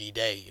Dodgy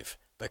Dave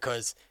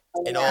because,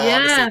 in all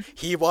honesty,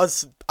 he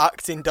was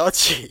acting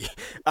dodgy,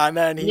 and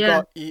then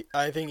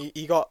I think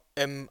he got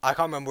I can't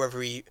remember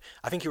whether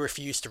I think he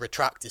refused to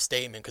retract his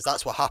statement, because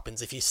that's what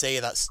happens if you say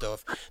that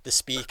stuff. The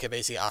speaker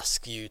basically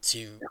asks you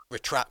to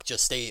retract your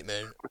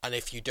statement, and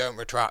if you don't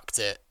retract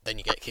it, then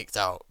you get kicked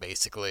out,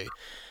 basically.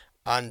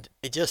 And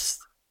it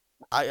just,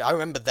 I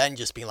remember then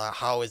just being like,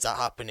 how is that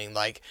happening?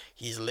 Like,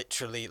 he's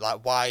literally,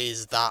 like, why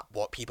is that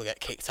what people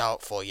get kicked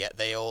out for? Yet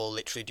they all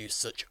literally do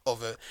such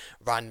other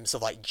random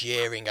stuff, like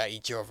jeering at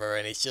each other,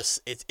 and it's just,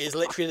 it's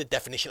literally the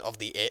definition of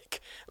the ick.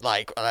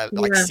 Like, and I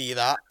like see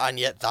that, and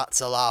yet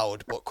that's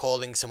allowed, but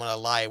calling someone a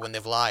liar when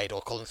they've lied,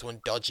 or calling someone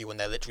dodgy when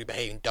they're literally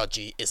behaving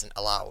dodgy isn't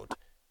allowed.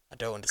 I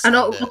don't understand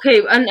it.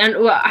 Okay, and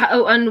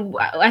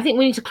I think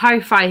we need to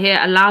clarify here: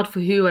 allowed for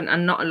who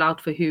and not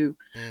allowed for who.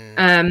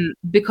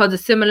 Because a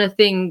similar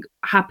thing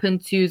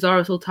happened to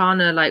Zara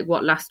Sultana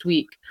last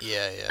week.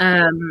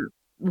 Yeah.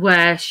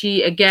 Where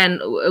she again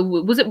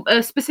was it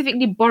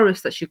specifically Boris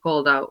that she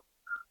called out?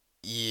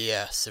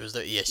 Yes, it was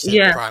she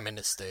said Prime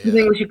Minister. I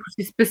think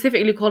she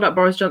specifically called out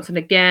Boris Johnson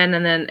again,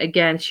 and then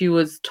again she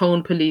was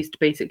tone policed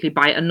basically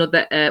by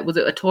another. Was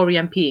it a Tory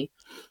MP?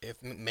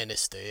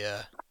 Minister,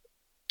 yeah.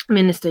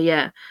 Minister,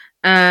 yeah.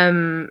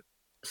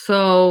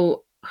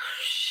 So,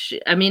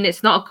 I mean,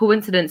 it's not a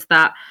coincidence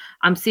that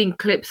I'm seeing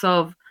clips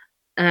of,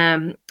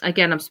 again,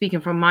 I'm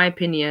speaking from my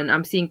opinion,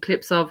 I'm seeing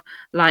clips of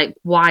like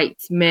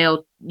white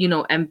male,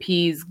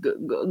 MPs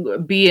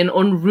being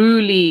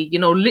unruly,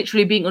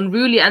 literally being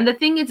unruly. And the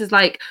thing is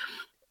like,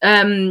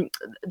 the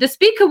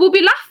speaker will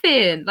be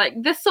laughing. Like,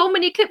 there's so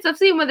many clips I've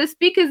seen where the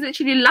speaker's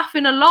literally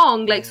laughing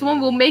along. Like,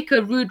 someone will make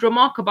a rude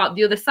remark about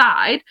the other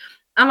side,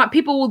 and like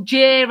people will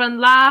jeer and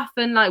laugh,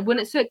 and like when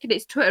it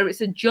circulates Twitter,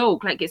 it's a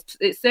joke. Like it's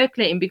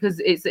circulating because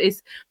it's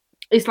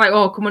like,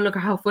 oh, come on, look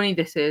at how funny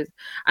this is.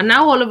 And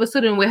now all of a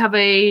sudden we have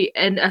a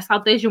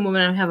South Asian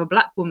woman and we have a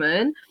black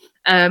woman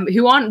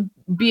who aren't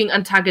being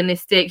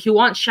antagonistic, who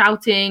aren't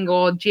shouting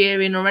or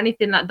jeering or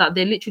anything like that.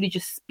 They're literally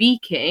just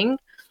speaking.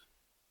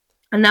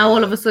 And now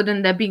all of a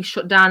sudden they're being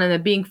shut down and they're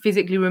being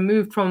physically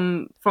removed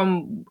from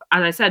as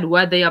I said,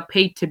 where they are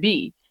paid to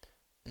be.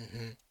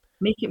 Mm-hmm.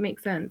 Make it make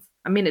sense.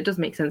 I mean, it does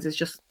make sense. It's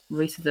just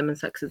racism and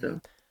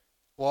sexism.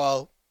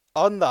 Well,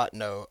 on that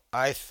note,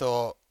 I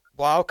thought,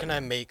 well, how can I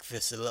make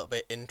this a little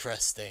bit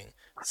interesting?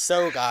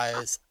 So,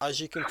 guys,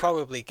 as you can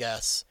probably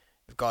guess,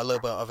 we've got a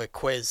little bit of a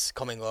quiz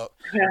coming up.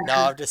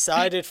 Now, I've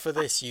decided for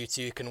this you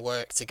two can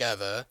work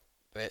together.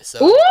 So,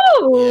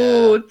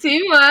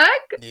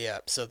 teamwork! Yeah,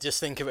 so just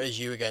think of it as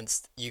you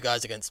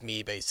guys against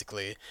me,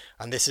 basically.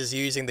 And this is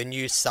using the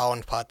new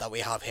sound pad that we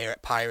have here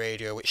at Pi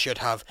Radio, which should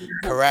have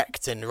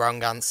correct and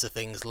wrong answer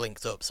things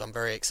linked up. So I'm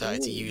very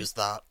excited to use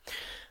that.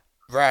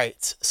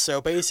 Right,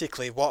 so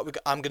basically what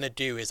I'm going to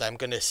do is I'm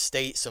going to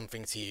state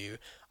something to you,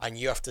 and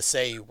you have to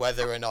say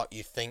whether or not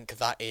you think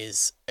that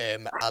is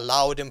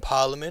allowed in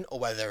Parliament or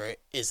whether it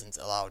isn't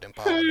allowed in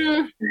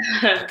Parliament.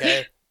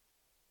 Okay?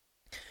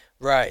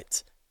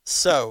 Right.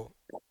 So,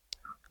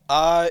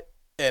 are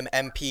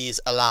MPs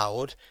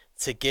allowed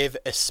to give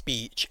a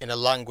speech in a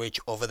language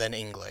other than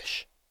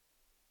English?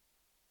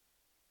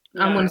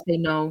 I'm going to say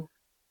no.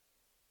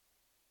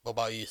 What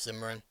about you,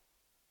 Simran?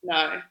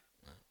 No.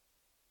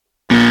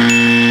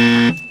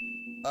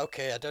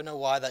 Okay, I don't know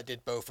why that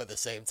did both at the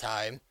same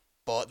time,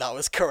 but that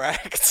was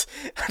correct.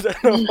 I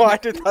don't know why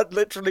did that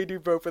literally do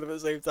both of them at the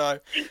same time.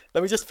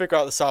 Let me just figure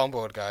out the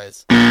soundboard,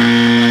 guys.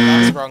 Right,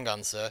 that's the wrong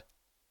answer.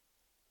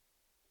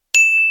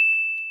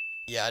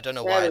 Yeah, I don't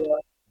know why.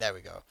 There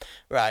we go.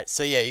 Right,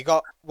 so yeah, you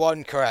got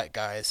one correct,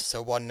 guys.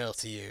 So 1-0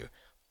 to you.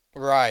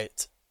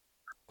 Right.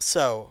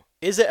 So,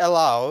 is it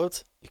allowed?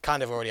 You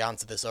kind of already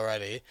answered this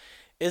already.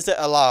 Is it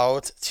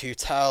allowed to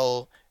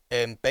tell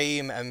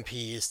BAME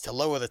MPs to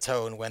lower the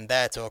tone when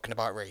they're talking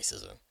about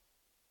racism?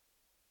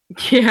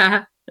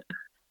 Yeah.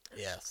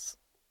 Yes.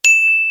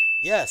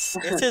 Yes,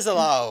 it is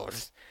allowed.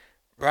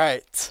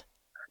 Right.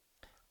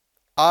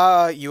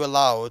 Are you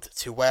allowed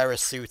to wear a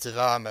suit of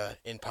armour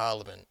in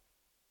Parliament?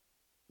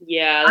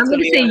 Yeah, I'm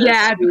gonna say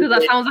yeah because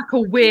that stupid. sounds like a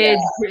weird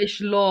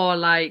British law.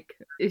 Like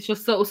it's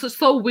just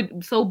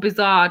so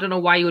bizarre. I don't know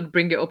why you would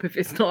bring it up if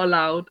it's not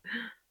allowed.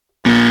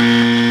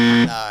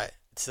 Nah,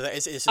 so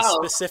it's a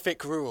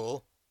specific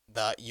rule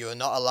that you're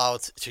not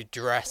allowed to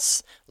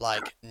dress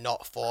like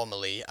not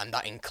formally, and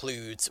that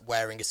includes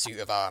wearing a suit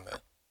of armour.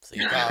 So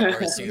you can't wear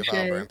a suit of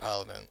armour in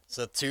Parliament.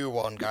 So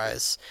 2-1,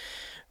 guys.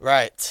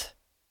 Right.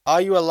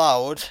 Are you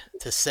allowed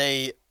to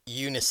say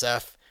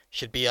UNICEF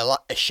should be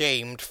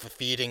ashamed for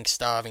feeding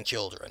starving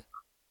children?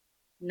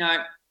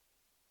 No.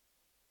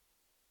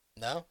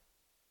 No?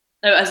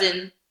 No, as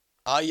in...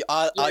 Are you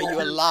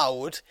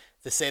allowed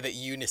to say that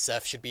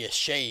UNICEF should be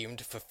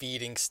ashamed for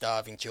feeding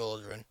starving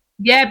children?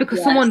 Yeah,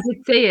 because someone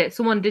did say it.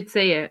 Someone did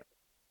say it.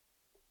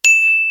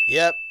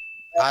 Yep.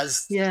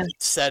 As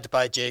said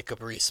by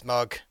Jacob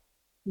Rees-Mogg.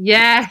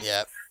 Yes.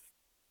 Yep.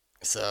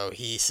 So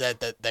he said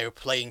that they were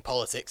playing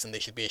politics and they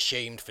should be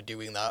ashamed for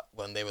doing that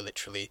when they were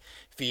literally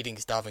feeding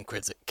starving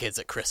kids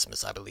at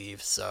Christmas, I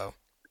believe. So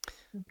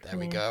there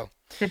we go.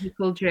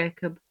 Typical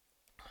Jacob.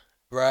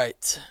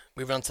 Right.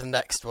 Moving on to the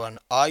next one.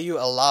 Are you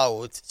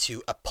allowed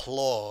to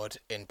applaud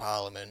in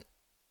Parliament?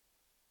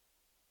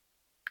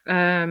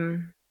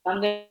 I'm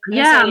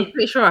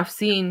pretty sure I've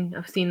seen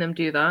them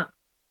do that.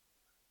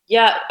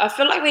 Yeah, I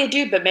feel like they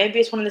do, but maybe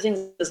it's one of the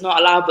things that's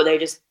not allowed, but they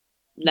just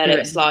let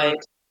it slide.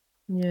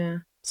 Yeah.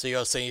 So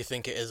you're saying you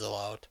think it is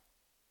allowed?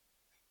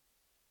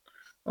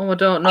 Oh, I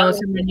don't know.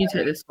 Simran, you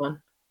take this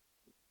one.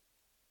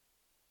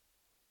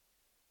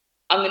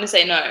 I'm going to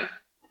say no.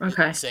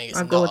 Okay. You're saying it's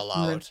not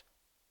allowed?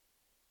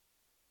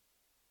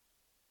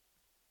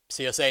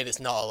 So you're saying it's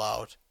not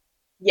allowed?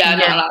 Yeah,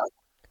 not allowed.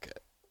 Okay.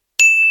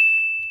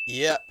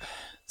 Yep.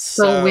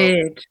 So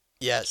weird.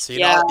 Yeah, so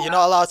you're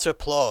not allowed to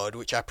applaud,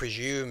 which I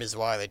presume is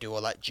why they do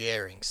all that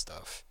jeering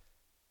stuff.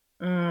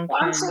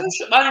 I'm so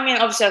sure. I mean,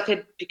 obviously, I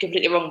could be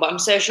completely wrong, but I'm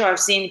so sure I've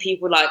seen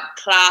people like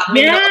clap.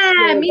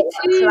 Yeah, me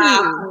too.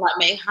 Clap and like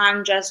make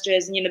hand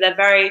gestures, and they're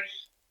very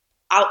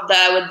out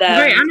there with them.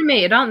 They're very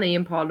animated, aren't they,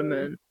 in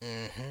Parliament?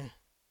 Mm-hmm.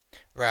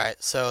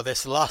 Right. So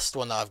this last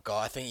one that I've got,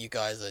 I think you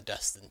guys are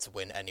destined to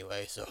win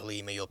anyway. So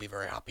Halima, you'll be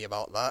very happy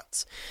about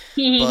that.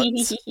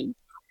 But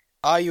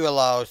are you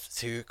allowed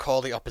to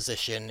call the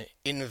opposition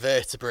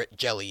invertebrate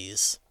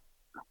jellies?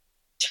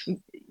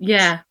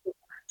 Yeah.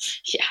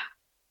 Yeah.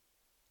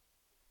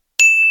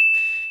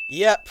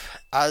 Yep,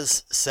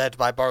 as said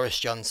by Boris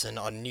Johnson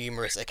on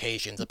numerous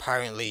occasions.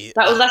 Apparently,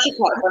 that was actually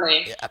quite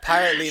funny. Yeah,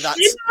 apparently, that's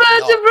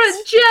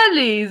invertebrate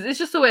jellies. It's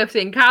just a way of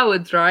saying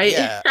cowards, right?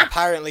 Yeah,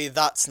 apparently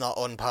that's not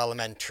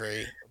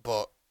unparliamentary,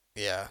 but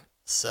yeah.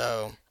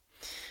 So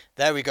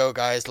there we go,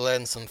 guys.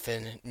 Learn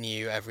something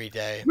new every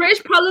day.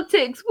 British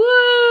politics, woo!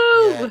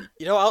 Yeah.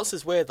 You know what else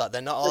is weird? Like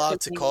they're not allowed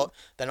to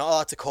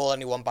call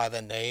anyone by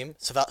their name.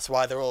 So that's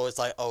why they're always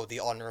like, oh, the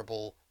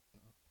honourable.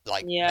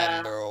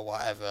 Member or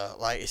whatever.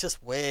 Like, it's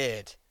just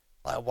weird.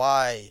 Like,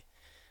 why?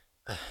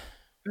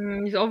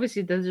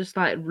 Obviously, there's just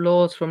like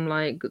laws from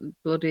like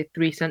bloody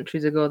 3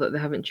 centuries ago that they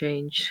haven't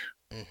changed.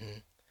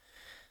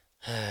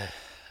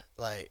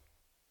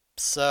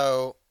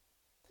 So,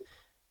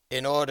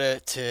 in order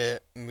to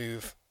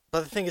move.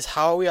 But the thing is,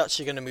 how are we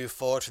actually going to move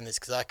forward from this?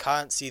 Because I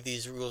can't see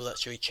these rules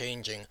actually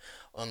changing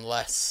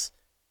unless.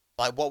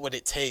 Like, what would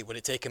it take? Would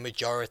it take a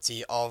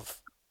majority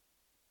of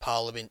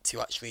Parliament to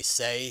actually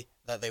say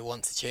that they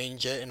want to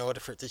change it in order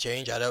for it to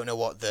change? I don't know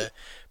what the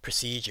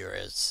procedure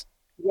is.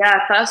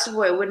 Yeah, first of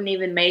all, it wouldn't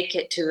even make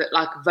it to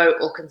like vote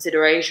or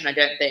consideration, I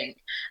don't think.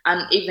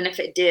 And even if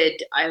it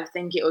did, I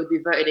think it would be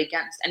voted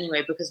against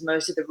anyway, because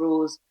most of the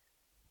rules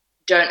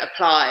don't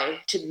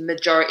apply to the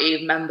majority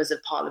of members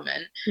of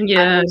Parliament.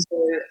 Yeah. And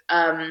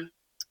also,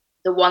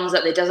 the ones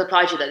that it does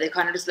apply to, that they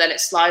kind of just let it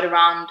slide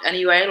around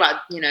anyway, like,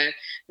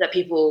 that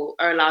people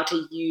are allowed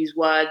to use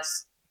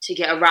words to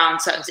get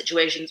around certain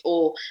situations,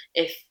 or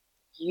if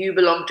you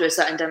belong to a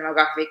certain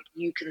demographic,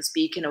 you can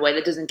speak in a way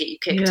that doesn't get you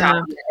kicked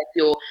out. If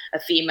you're a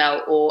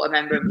female or a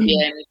member of the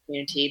BAME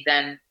community,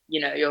 then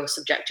you're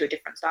subject to a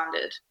different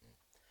standard.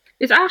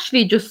 It's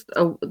actually just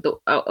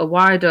a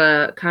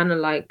wider kind of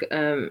like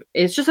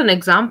it's just an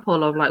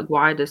example of like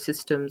wider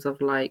systems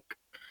of like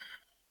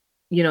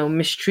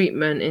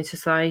mistreatment in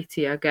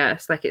society, I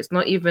guess. Like it's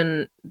not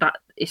even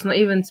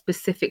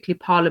specifically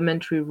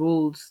parliamentary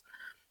rules.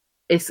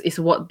 It's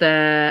what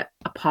they're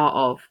a part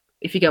of,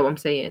 if you get what I'm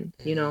saying,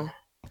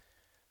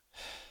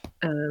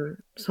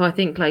 So I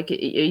think like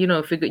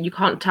if you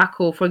can't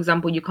tackle, for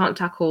example,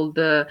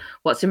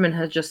 what Simran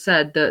has just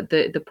said,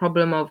 the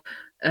problem of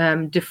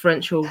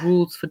differential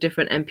rules for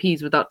different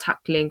MPs without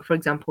tackling, for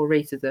example,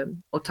 racism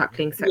or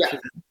tackling sexism.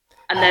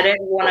 And they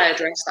don't want to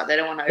address that. They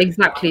don't want to.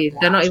 Exactly.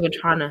 They're not even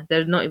trying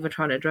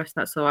to address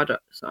that. So I don't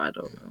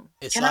know.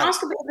 Can I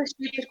ask a bit of a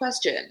stupid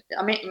question?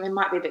 I mean, it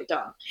might be a bit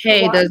dumb.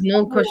 Hey, there's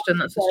no question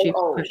that's a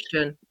stupid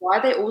question. Why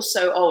are they all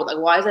so old? Like,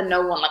 why is there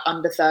no one like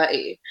under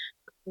 30?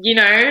 You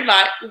know,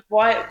 like,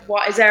 why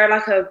is there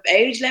like a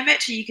age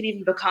limit so you can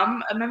even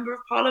become a member of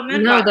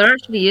parliament? No, like, there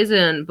actually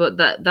isn't, but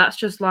that's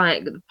just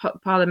like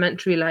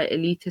parliamentary like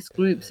elitist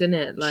groups,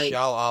 innit? Like,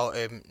 shout out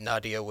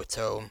Nadia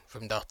Whittome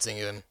from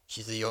Nottingham.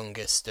 She's the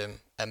youngest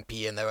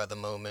MP in there at the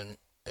moment.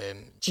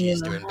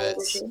 She's doing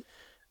bits.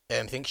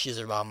 I think she's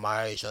around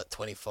my age, like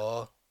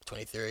 24,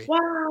 23.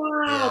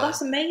 Wow,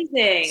 that's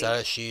amazing.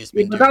 So she's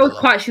been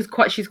she's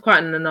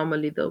quite an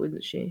anomaly though,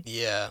 isn't she?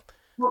 Yeah.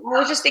 Well, I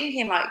was just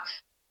thinking, like,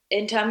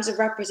 in terms of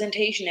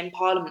representation in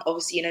parliament,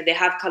 obviously, you know, they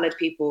have coloured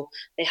people,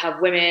 they have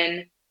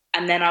women,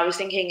 and then I was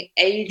thinking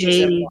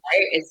ageism,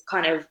 right, is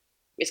kind of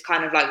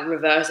like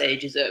reverse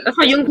ageism. That's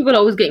why young people are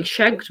always getting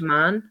shagged,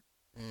 man.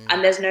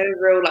 And there's no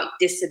real like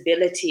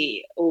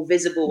disability or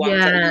visible ones.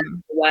 Yeah.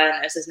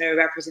 Awareness. There's no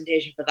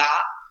representation for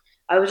that.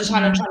 I was just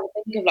kind of trying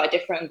to think of like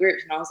different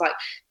groups, and I was like,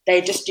 they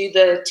just do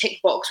the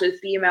tick box with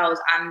females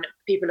and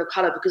people of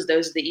color because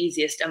those are the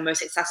easiest and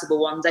most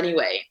accessible ones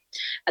anyway.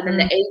 And then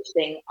the age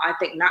thing, I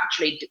think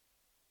naturally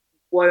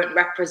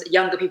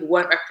younger people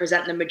won't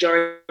represent the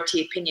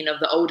majority opinion of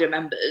the older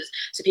members.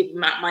 So people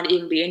might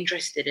even be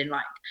interested in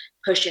like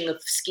pushing a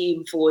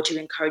scheme forward to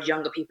encourage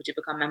younger people to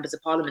become members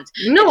of parliament.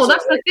 No,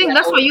 that's the thing.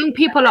 That's why young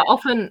people are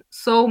often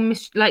so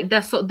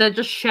they're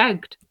just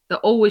shagged. They're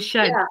always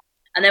shagged. Yeah.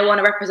 And they want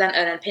to represent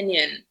an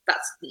opinion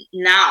that's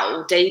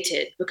now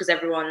dated because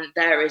everyone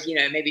there is, you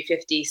know, maybe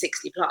 50,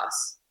 60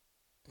 plus.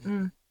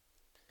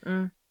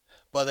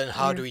 Well, then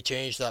how do we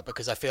change that?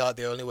 Because I feel like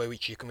the only way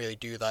which you can really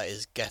do that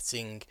is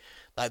getting...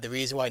 Like, the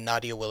reason why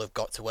Nadia will have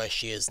got to where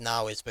she is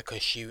now is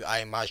because I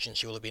imagine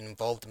she will have been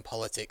involved in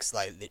politics,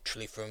 like,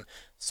 literally from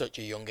such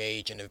a young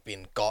age and have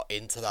been got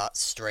into that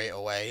straight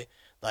away.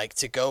 Like,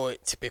 to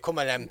become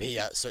an MP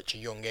at such a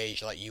young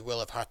age, like, you will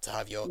have had to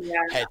have your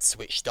head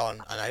switched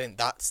on. And I think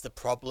that's the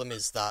problem,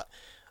 is that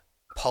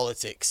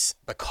politics,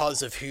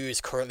 because of who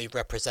is currently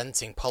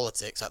representing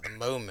politics at the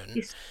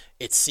moment,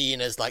 it's seen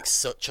as, like,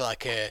 such,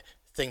 like, a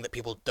thing that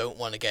people don't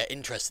want to get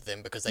interested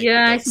in because they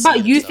it's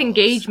about youth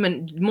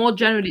engagement. More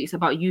generally, it's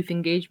about youth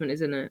engagement,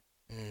 isn't it?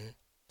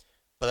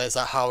 But it's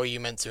like, how are you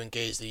meant to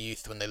engage the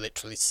youth when they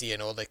literally see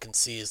and all they can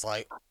see is,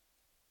 like,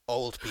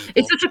 old people?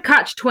 It's such a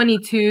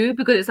catch-22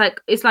 because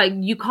it's like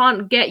you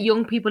can't get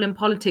young people in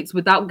politics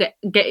without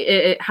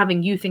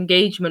having youth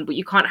engagement, but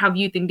you can't have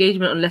youth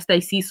engagement unless they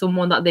see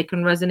someone that they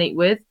can resonate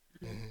with.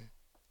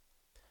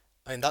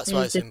 I mean, that's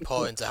why it's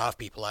important to have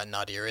people like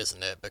Nadia,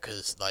 isn't it?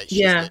 Because like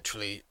she's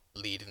literally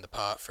leading the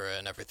part for it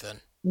and everything.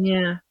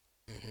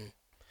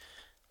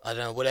 I don't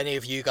know, would any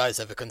of you guys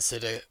ever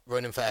consider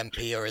running for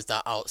MP, or is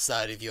that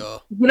outside of your...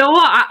 You know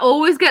what? I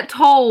always get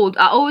told,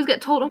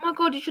 oh my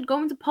God, you should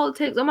go into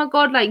politics. Oh my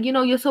God, like, you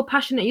know, you're so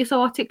passionate, you're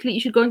so articulate,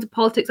 you should go into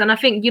politics. And I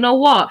think, you know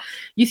what?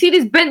 You see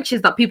these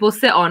benches that people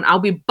sit on, I'll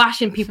be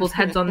bashing people's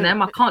heads on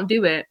them. I can't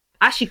do it.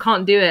 I actually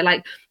can't do it.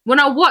 Like, when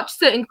I watch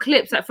certain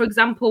clips, like, for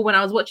example, when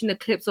I was watching the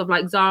clips of,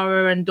 like,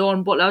 Zara and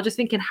Dawn Butler, I was just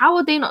thinking, how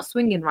are they not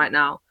swinging right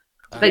now?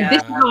 Like,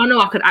 this is how I know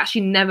I could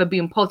actually never be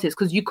in politics,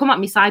 because you come at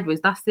me sideways,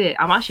 that's it.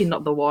 I'm actually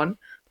not the one.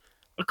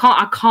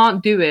 I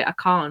can't do it. I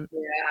can't.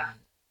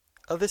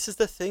 Oh, this is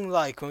the thing,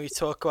 like, when we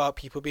talk about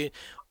people being,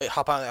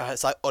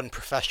 it's like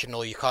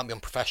unprofessional, you can't be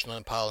unprofessional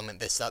in Parliament,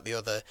 this, that, the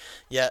other.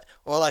 Yeah,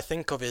 all I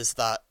think of is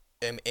that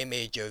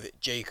image of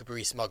Jacob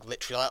Rees-Mogg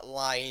literally, like,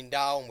 lying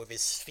down with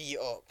his feet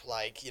up,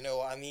 like, you know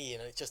what I mean?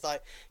 And it's just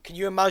like, can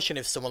you imagine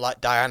if someone like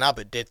Diane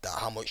Abbott did that,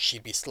 how much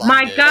she'd be slandered?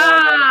 My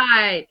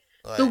guy!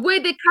 Like, the way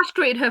they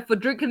castrated her for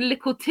drinking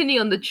liquor tinny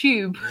on the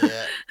tube.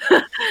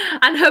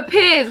 And her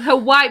peers, her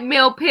white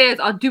male peers,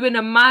 are doing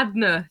a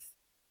madness.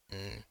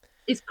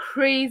 It's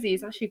crazy.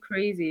 It's actually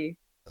crazy.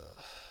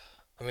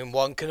 I mean,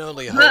 one can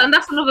only hope. And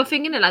that's another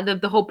thing, isn't it? Like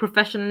the whole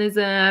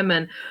professionalism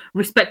and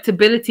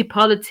respectability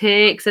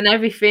politics and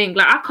everything.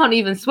 Like, I can't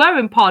even swear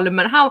in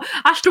Parliament. How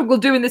I struggle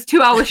doing this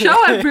 2-hour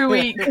show every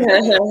week.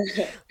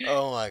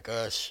 Oh my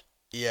gosh.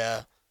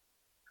 Yeah,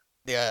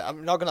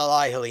 I'm not gonna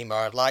lie, Halima,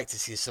 I'd like to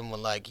see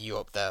someone like you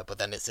up there, but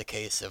then it's a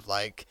case of,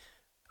 like,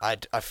 I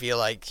feel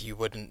like you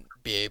wouldn't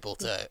be able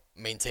to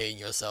maintain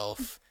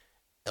yourself.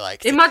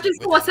 Like, imagine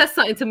someone says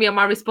something to me and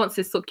my response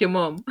is "suck your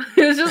mum."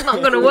 It's just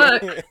not gonna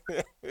work.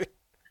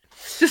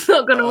 Just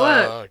not gonna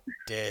work. Oh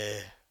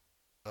dear.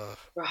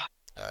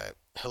 Alright,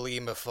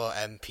 Halima for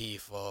MP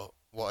for,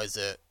 what is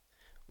it?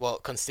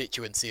 What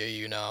constituency are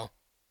you now?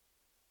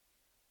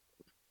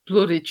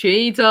 Bloody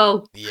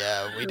Cheadle.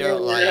 Yeah, we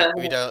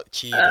don't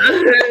Cheadle.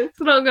 It's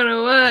not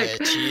gonna work.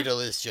 Yeah, Cheadle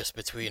is just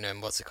between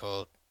what's it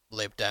called?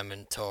 Lib Dem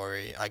and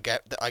Tory. I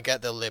get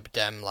the Lib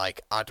Dem,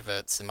 like,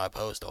 adverts in my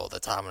post all the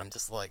time, and I'm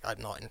just like,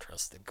 I'm not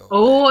interested.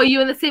 Are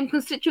you in the same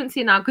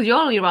constituency now? Because you're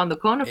only around the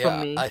corner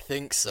from me. I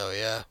think so,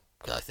 yeah.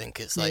 I think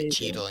it's like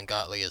Cheadle and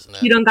Gatley, isn't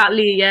it? Cheadle and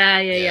Gatley, yeah,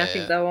 I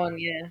think that one,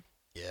 yeah.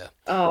 Yeah.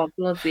 Oh,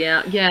 bloody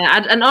hell.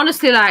 Yeah, and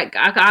honestly, like,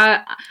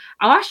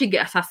 I'll actually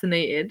get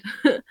assassinated.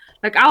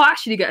 Like, I'll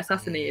actually get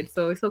assassinated,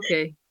 so it's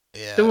okay.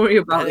 Yeah. Don't worry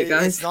about it,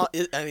 guys. It's not.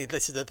 I mean,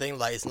 this is the thing.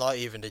 Like, it's not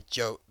even a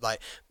joke.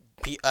 Like,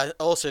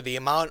 also the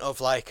amount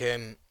of like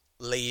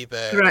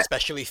Labour, Right.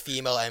 especially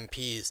female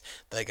MPs,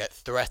 that get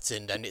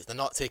threatened and they're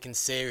not taken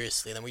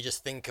seriously. And then we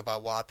just think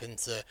about what happened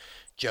to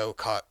Joe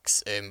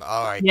Cox,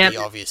 R.I.P. Yep.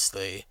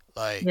 Obviously.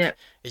 Like, Yep.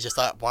 it's just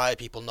like, why do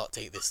people not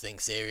take this thing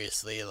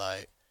seriously?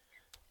 Like,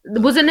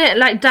 Wasn't it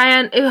like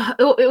Diane? It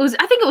was.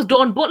 I think it was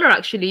Dawn Butler.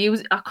 Actually, it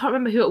was. I can't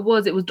remember who it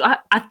was. It was.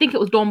 I think it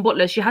was Dawn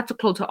Butler. She had to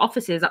close her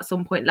offices at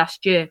some point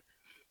last year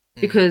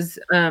because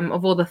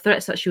of all the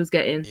threats that she was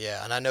getting.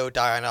 Yeah, and I know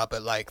Diane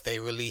Abbott. Like, they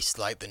released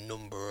like the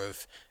number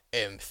of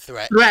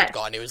threats she'd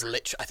got, and it was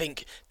literally. I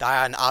think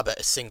Diane Abbott,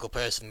 a single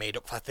person, made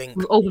up. I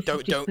think over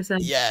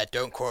 50%.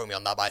 Don't quote me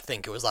on that, but I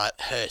think it was like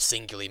her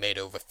singularly made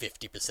over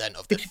 50%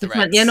 of the 50%.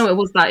 threats. Yeah, no, it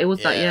was that. It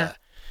was that. Yeah.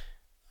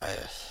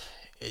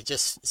 It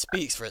just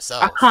speaks for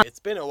itself. It's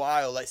been a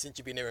while, like, since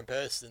you've been here in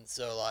person,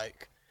 so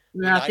like,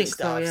 yeah, I think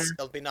so. Yeah,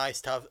 it'll be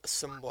nice to have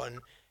someone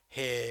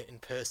here in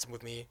person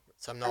with me,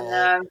 so I'm not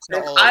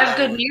all I have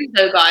good news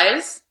though,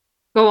 guys.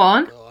 Go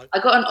on. I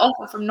got an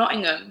offer from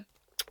Nottingham.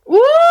 Woo!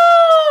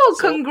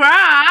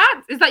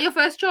 Congrats! Is that your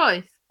first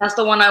choice? That's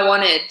the one I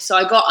wanted. So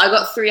I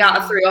got 3 out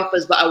of 3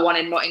 offers, but I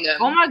wanted Nottingham.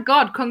 Oh my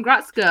god!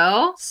 Congrats,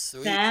 girl.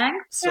 Sweet.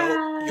 Thanks. So,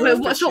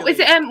 so is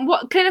it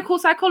what clinical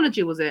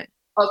psychology was it?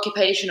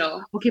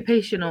 Occupational.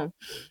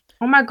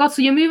 Oh my god!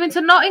 So you're moving to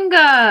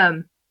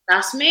Nottingham?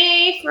 That's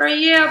me for a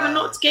year, but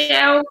not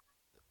scale.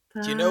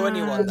 Do you know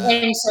anyone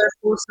there?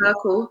 Full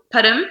circle.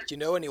 Pardon? Do you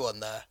know anyone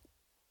there?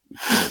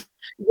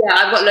 Yeah,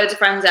 I've got loads of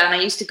friends there, and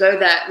I used to go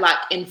there like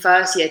in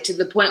first year to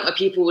the point where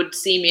people would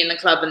see me in the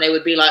club and they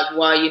would be like,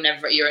 "Why are you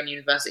never at your own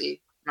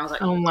university?" And I was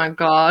like, "Oh my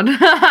god!"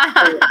 That's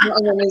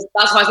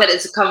why I said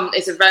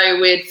it's a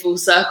very weird full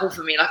circle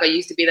for me. Like I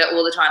used to be there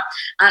all the time,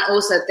 and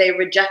also they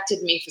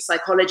rejected me for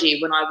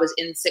psychology when I was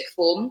in sixth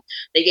form.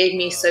 They gave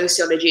me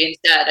sociology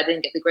instead. I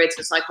didn't get the grades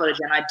for psychology,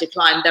 and I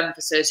declined them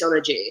for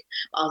sociology.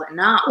 But I was like,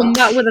 "Nah, come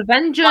back with a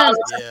vengeance."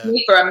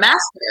 Me for a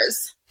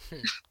master's.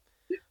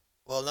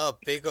 Well, no,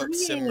 big up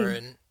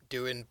Simran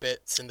doing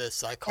bits in the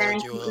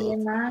psychology world.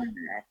 Love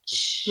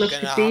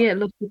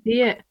to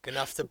see it. Gonna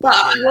have to. But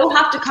I will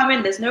have to come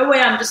in. There's no way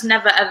I'm just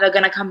never ever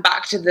gonna come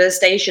back to the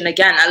station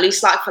again. At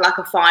least like for like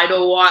a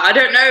final one. I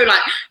don't know.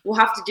 Like we'll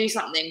have to do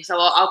something. So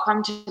I'll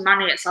come to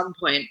Manny at some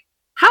point.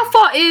 How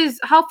far is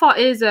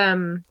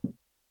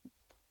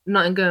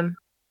Nottingham?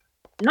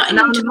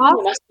 Nottingham to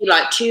me must be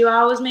like 2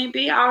 hours,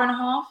 maybe hour and a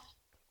half.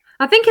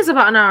 I think it's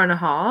about an hour and a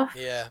half.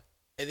 Yeah.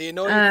 The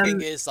annoying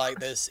thing is like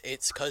this.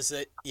 It's because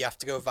you have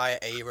to go via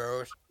A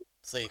road,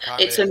 so you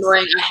can't. It's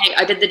annoying.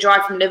 I did the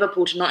drive from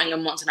Liverpool to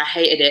Nottingham once, and I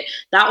hated it.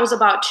 That was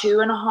about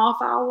 2.5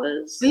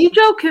 hours. Are you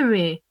joking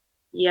me?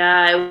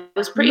 Yeah, it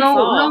was pretty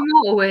far. No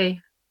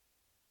motorway.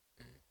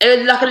 It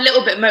was like a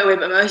little bit motorway,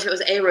 but most of it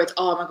was A roads.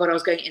 Oh my god, I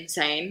was going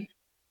insane.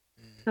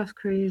 That's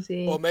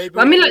crazy. Or maybe.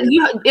 But I mean,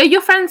 like, are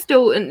your friends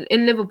still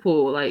in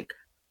Liverpool? Like,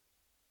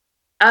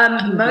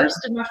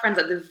 most of my friends,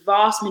 like the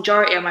vast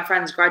majority of my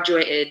friends,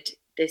 graduated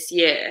this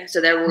year, so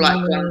they're all like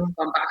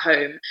gone back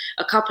home.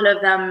 A couple of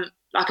them,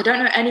 like I don't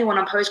know anyone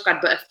on postgrad,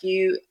 but a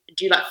few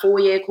do like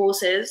 4-year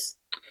courses.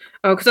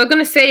 Oh, because I was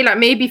gonna say like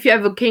maybe if you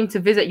ever came to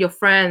visit your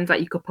friends, like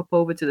you could pop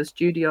over to the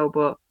studio.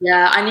 But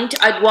yeah, I need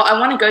to. I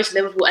want to go to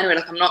Liverpool anyway.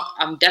 Like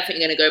I'm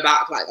definitely gonna go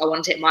back. Like I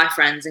want to take my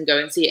friends and go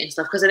and see it and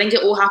stuff because I think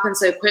it all happened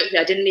so quickly.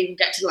 I didn't even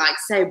get to like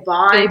say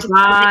bye. I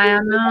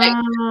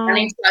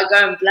need to like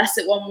go and bless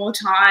it one more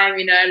time.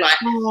 You know, like.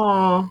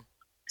 Oh.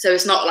 So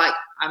it's not like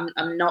I'm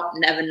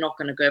never not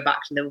going to go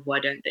back to Liverpool, I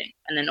don't think.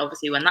 And then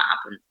obviously when that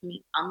happens,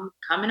 I'm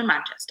coming to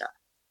Manchester.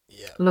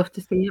 Yeah. Love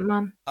to see it,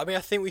 man. I mean,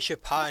 I think we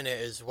should pattern it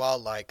as well,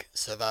 like,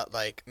 so that,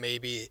 like,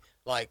 maybe,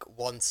 like,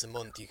 once a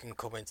month you can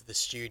come into the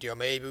studio.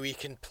 Maybe we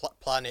can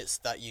plan it so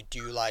that you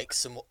do, like,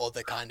 some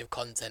other kind of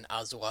content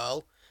as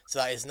well. So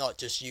that it's not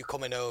just you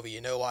coming over,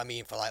 you know what I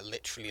mean, for, like,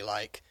 literally,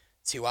 like,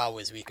 2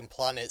 hours. We can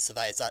plan it so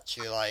that it's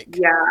actually, like...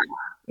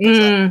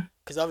 Yeah.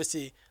 Because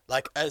obviously...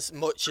 Like, as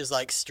much as,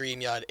 like,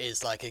 StreamYard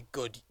is, like, a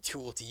good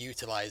tool to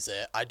utilize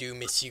it, I do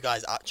miss you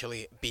guys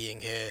actually being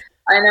here.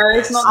 I know,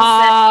 it's not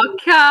the same. Oh,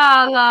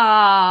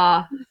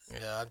 Carla!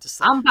 Yeah,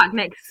 I'm back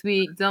next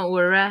week, don't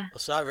worry.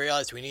 So I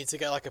realised we need to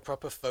get, like, a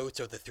proper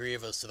photo of the three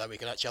of us so that we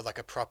can actually have, like,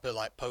 a proper,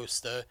 like,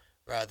 poster,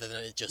 rather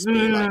than it just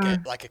being,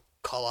 like a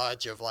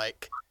collage of,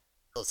 like,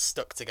 us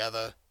stuck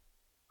together.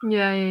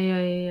 Yeah.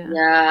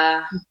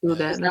 Yeah.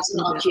 That's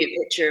not a cute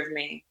picture of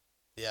me.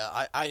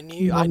 Yeah, I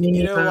knew,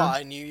 you know what,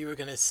 I knew you were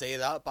going to say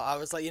that, but I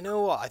was like, you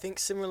know what, I think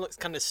Simran looks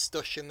kind of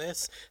stush in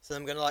this, so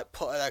I'm going to, like,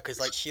 put her there, because,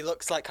 like, she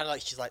looks like, kind of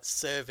like she's, like,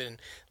 serving,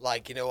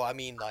 like, you know what I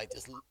mean, like,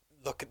 just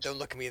don't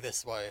look at me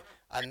this way,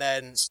 and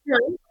then...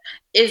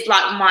 Is,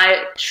 like,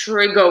 my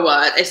trigger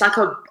word, it's like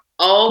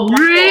oh my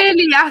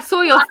really? God. I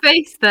saw your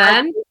face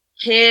then.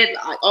 Here,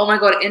 like, oh my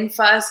god, in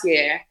first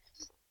year,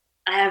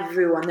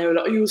 everyone, they were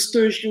like, you're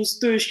stush,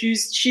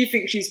 she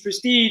thinks she's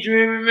prestige.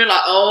 We're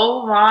like,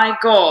 oh my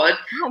God,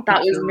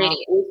 that was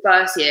me all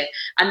first year.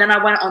 And then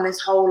I went on this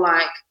whole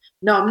like,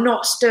 no, I'm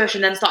not stush,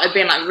 and then started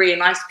being like really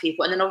nice to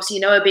people. And then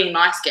obviously, being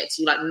nice gets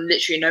you like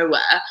literally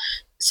nowhere.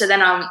 So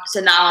now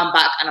I'm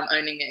back and I'm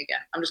owning it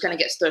again. I'm just gonna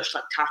get stush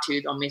like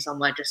tattooed on me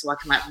somewhere just so I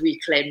can like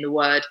reclaim the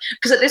word.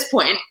 Because at this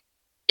point,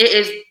 it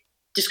is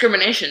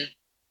discrimination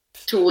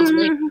towards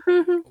me.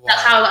 Wow.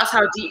 That's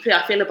how deeply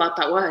I feel about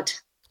that word.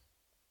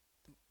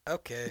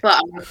 Okay. But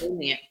I'm not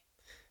owning it.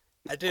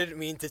 I didn't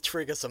mean to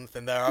trigger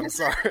something there. I'm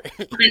sorry.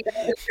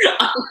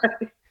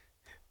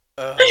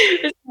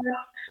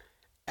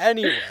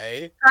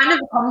 Anyway. Kind of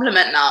a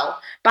compliment now.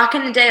 Back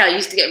in the day, I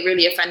used to get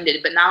really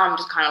offended, but now I'm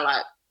just kind of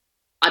like,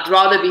 I'd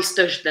rather be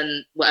stush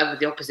than whatever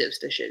the opposite of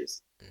stush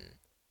is.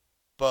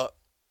 But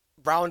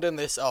rounding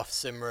this off,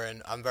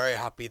 Simran, I'm very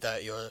happy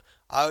that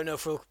I don't know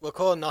if we'll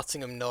call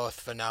Nottingham North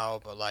for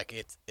now, but like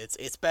it's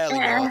barely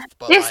North.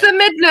 But it's the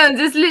Midlands.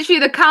 It's literally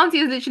the county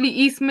is literally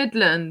East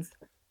Midlands.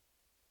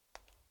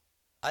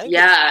 I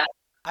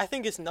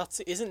think it's not.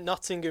 Isn't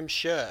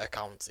Nottinghamshire a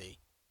county?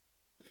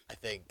 I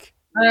think.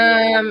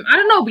 I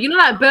don't know, but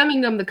like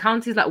Birmingham, the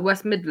county is like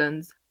West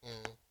Midlands.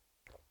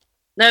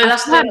 No,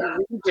 that's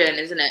the region,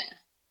 isn't it?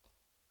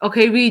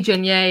 Okay,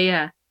 region, yeah.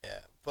 Yeah,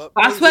 but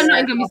I swear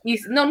Nottingham is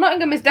East. No,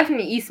 Nottingham is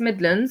definitely East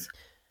Midlands.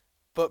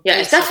 But yeah,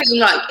 it's definitely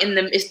like in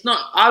the. It's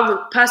not. I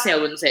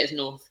wouldn't say it's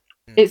North.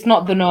 It's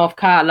not the North,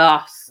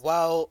 Carlos.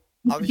 Well,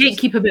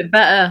 keep a bit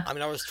better. I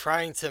mean, I was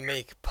trying to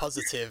make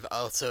positive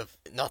out of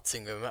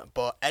Nottingham,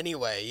 but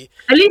anyway.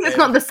 At least it's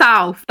not the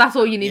South. That's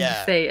all you need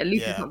to say. At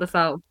least it's not the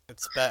South.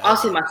 It's better. I'll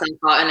see myself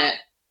out in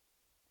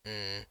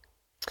it.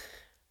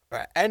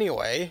 Right.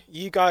 Anyway,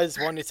 you guys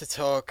wanted to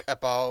talk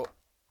about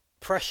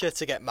pressure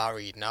to get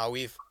married. Now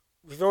we've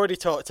already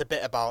talked a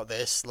bit about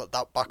this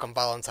back on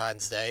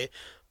Valentine's Day,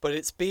 but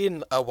it's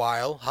been a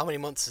while. How many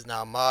months is it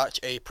now? March,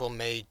 April,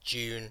 May,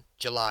 June,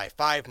 July.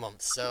 5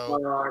 months.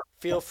 So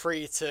feel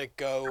free to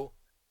go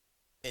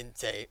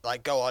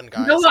on,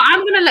 guys. No, I'm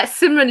gonna let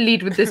Simran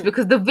lead with this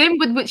because the vim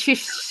with which she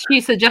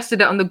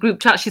suggested it on the group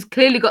chat, she's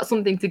clearly got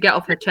something to get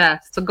off her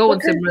chest. So go on,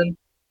 Simran.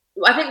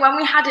 I think when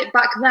we had it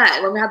back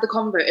then, when we had the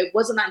convo, it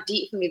wasn't that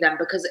deep for me then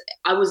because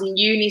I was in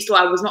uni, so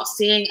I was not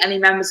seeing any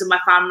members of my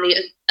family,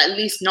 at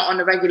least not on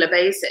a regular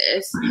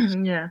basis.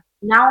 Yeah.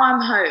 Now I'm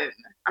home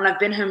and I've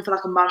been home for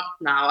like a month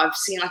now. I've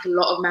seen like a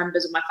lot of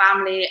members of my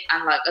family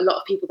and like a lot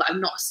of people that I've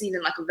not seen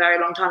in like a very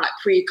long time, like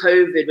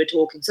pre-COVID we're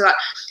talking. So like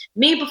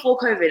me before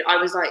COVID, I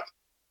was like,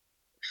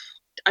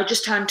 I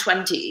just turned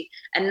 20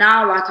 and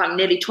now like I'm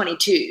nearly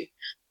 22.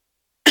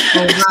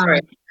 Oh,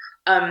 sorry.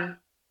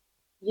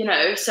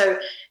 So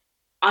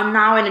I'm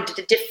now in a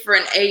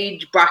different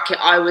age bracket,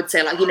 I would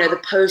say, like, the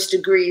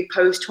post-degree,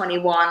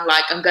 post-21,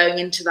 like, I'm going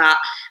into that.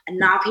 And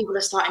now people are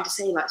starting to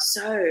say, like,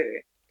 so,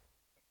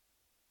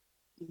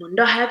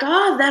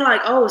 they're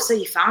like, oh, so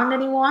you found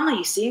anyone? Are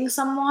you seeing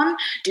someone?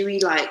 Are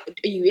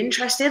you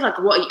interested? Like,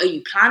 what, are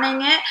you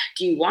planning it?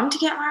 Do you want to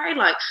get married?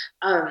 Like,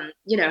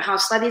 how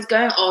studies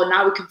going? Oh,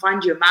 now we can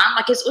find you a man.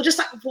 Like, it's all just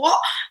like, what?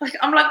 Like,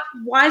 I'm like,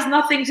 why is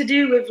nothing to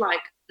do with,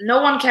 like, no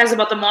one cares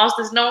about the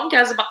masters. No one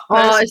cares about the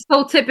person. Oh, it's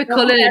so typical,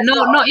 isn't it?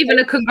 Not even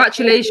a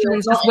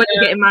congratulations, just when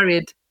you're getting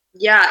married.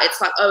 Yeah,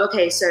 it's like, oh,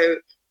 okay, so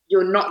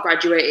you're not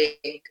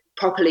graduating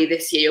properly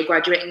this year. You're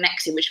graduating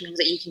next year, which means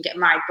that you can get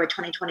married by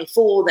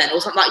 2024 then, or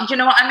something like. You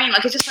know what I mean?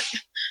 Like, it's just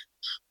like,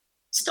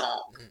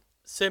 stop.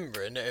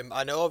 Simran,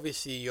 I know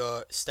obviously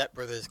your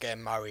stepbrother's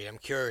getting married. I'm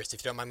curious,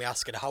 if you don't mind me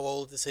asking, how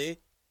old is he?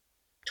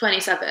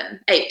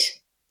 27, 8.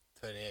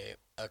 28.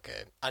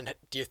 Okay. And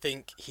do you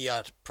think he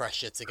had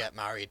pressure to get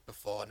married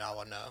before now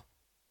or no?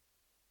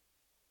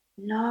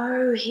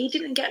 No, he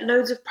didn't get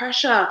loads of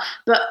pressure.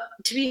 But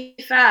to be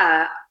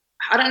fair,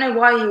 I don't know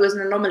why he was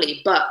an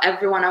anomaly, but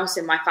everyone else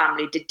in my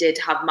family did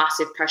have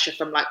massive pressure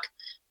from like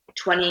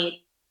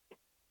early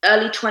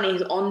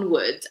 20s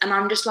onwards. And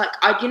I'm just like,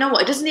 you know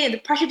what?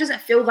 The pressure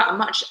doesn't feel that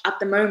much at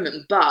the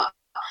moment, but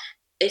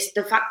it's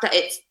the fact that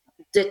it's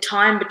the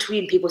time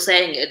between people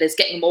saying it is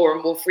getting more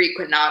and more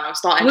frequent now, and I'm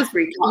starting to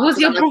freak out. Was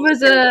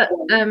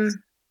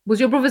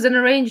your brother's an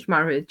arranged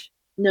marriage?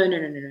 No.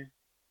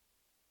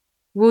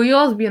 Will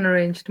yours be an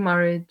arranged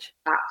marriage?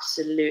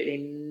 Absolutely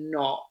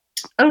not.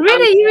 Oh,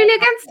 really? You really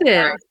against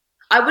it?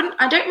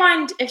 I don't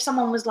mind if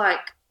someone was like,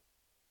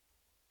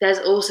 there's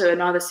also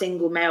another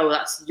single male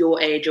that's your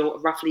age or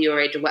roughly your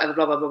age or whatever,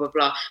 blah, blah, blah, blah,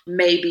 blah.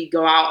 Maybe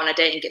go out on a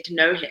date and get to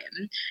know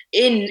him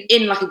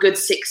in like a good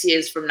 6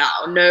 years from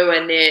now,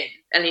 nowhere near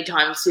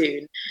anytime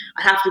soon.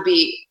 I have to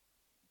be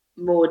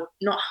more,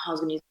 I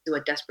was going to use the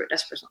word desperate.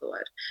 Desperate's not the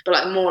word, but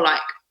like more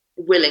like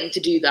willing to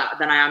do that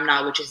than I am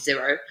now, which is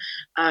 0.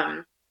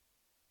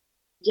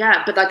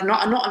 Yeah, but like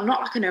not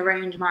like an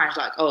arranged marriage,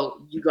 like, oh,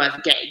 you guys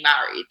are getting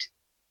married.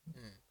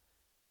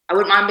 I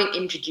wouldn't mind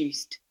being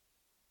introduced.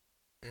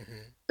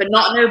 But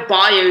not no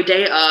bio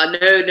data.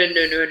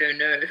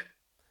 No.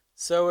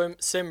 So,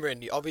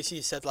 Simran, obviously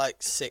you said like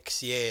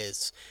 6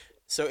 years.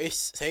 So if,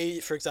 say,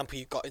 for example,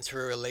 you got into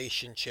a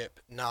relationship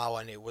now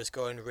and it was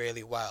going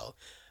really well,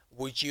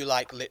 would you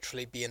like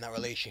literally be in that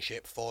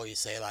relationship for, you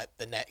say, like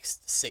the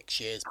next 6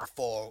 years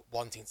before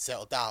wanting to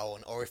settle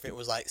down? Or if it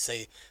was like,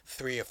 say,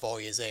 3 or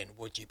 4 years in,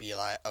 would you be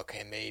like,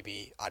 okay,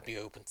 maybe I'd be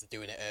open to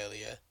doing it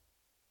earlier?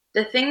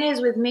 The thing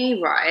is with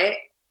me, right?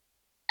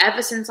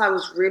 Ever since I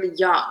was really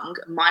young,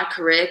 my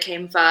career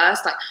came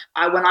first.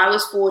 Like when I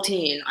was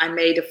 14, I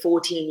made a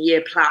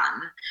 14-year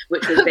plan,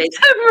 which was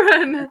basically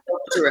a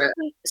doctorate.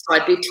 So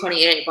I'd be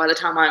 28 by the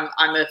time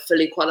I'm a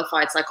fully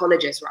qualified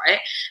psychologist, right?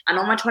 And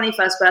on my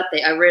 21st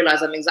birthday, I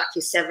realized I'm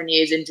exactly 7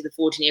 years into the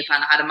 14-year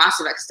plan. I had a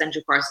massive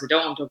existential crisis. I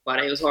don't want to talk about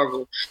it. It was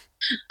horrible.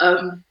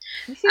 And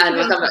like I'm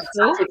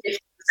exactly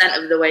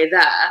 50% of the way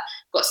there.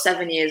 Got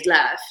 7 years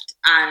left,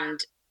 and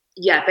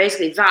yeah,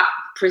 basically that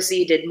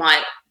preceded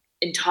my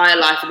entire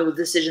life and all the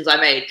decisions I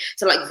made.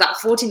 So like that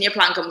 14-year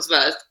plan comes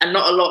first, and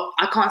not a lot.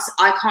 I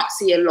can't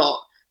see a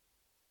lot,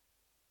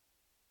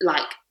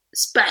 like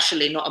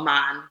especially not a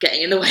man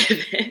getting in the way of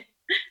it.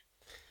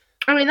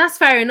 I mean, that's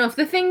fair enough.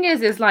 The thing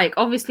is like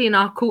obviously in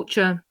our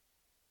culture,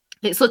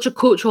 it's such a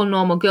cultural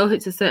norm. A girl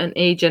hits a certain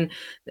age, and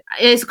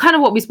it's kind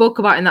of what we spoke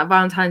about in that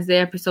Valentine's Day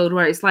episode,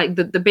 where it's like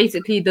the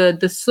basically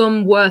the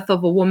sum worth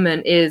of a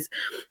woman is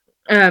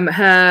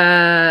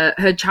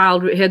her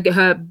child,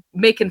 her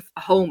making a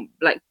home,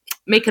 like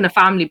making a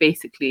family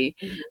basically.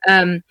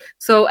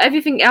 So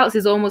everything else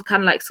is almost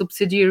kind of like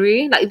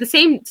subsidiary. Like the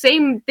same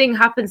thing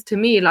happens to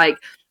me. Like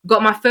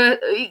got my first,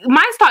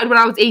 mine started when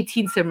I was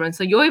 18, Simran,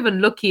 so you're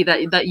even lucky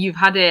that you've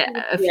had it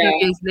a few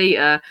years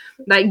later.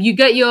 Like you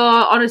get your,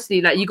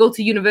 honestly, like you go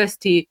to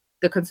university,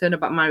 they're concerned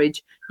about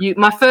marriage.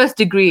 My first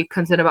degree,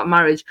 concerned about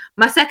marriage.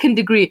 My second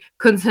degree,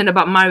 concerned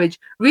about marriage.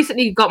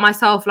 Recently got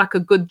myself like a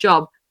good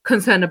job,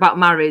 concerned about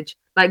marriage.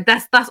 Like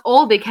that's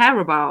all they care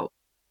about.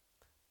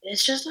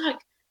 It's just like,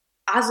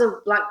 as a,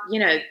 like, you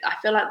know, I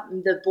feel like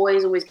the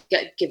boys always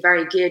get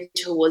very geared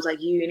towards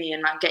like uni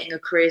and like getting a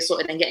career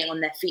sorted and getting on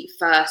their feet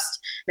first,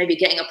 maybe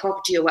getting a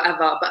property or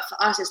whatever. But for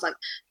us, it's like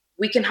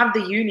we can have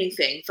the uni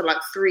thing for like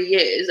 3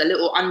 years, a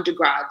little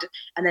undergrad,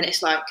 and then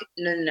it's like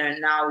no,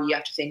 now you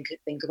have to think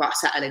about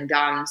settling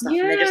down and stuff.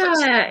 Yeah, and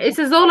just, like, it's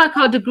as though like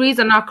our degrees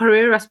and our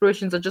career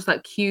aspirations are just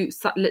like cute,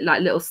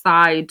 like little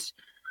side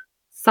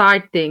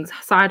things,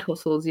 side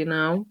hustles, you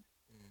know.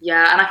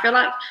 Yeah, and I feel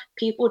like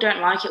people don't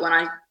like it when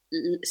I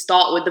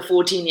start with the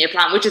 14-year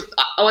plan, which is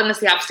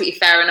honestly absolutely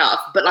fair enough.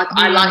 But like,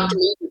 I like to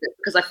leave with it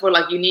because I feel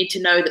like you need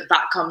to know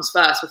that comes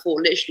first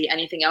before literally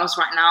anything else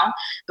right now,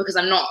 because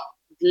I'm not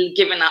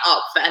giving that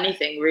up for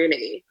anything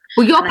really.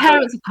 Well, your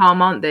parents are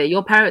calm, aren't they?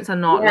 Your parents are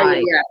not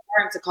yeah,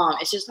 parents are calm.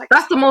 It's just like,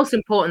 that's the most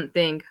important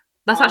thing.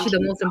 That's actually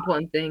the most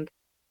important thing.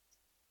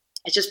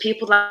 It's just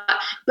people that,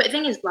 but the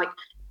thing is, like,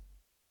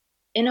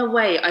 in a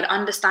way, I'd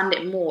understand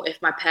it more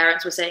if my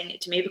parents were saying it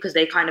to me, because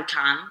they kind of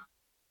can.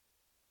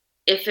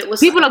 If it was,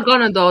 people are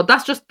gonna though.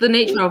 That's just the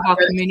nature of our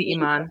community,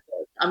 man.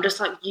 I'm just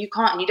like, you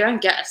don't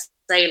get a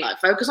say. Like,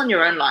 focus on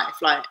your own life.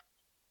 Like,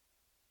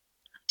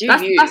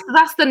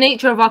 that's the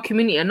nature of our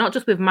community, and not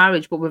just with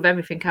marriage, but with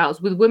everything else.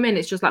 With women,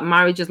 it's just like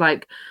marriage is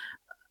like,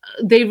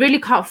 they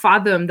really can't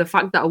fathom the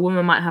fact that a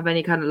woman might have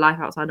any kind of life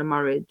outside of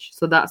marriage.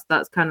 So that's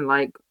kind of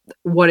like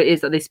what it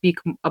is that they speak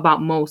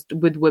about most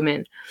with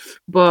women.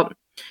 But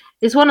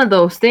it's one of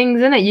those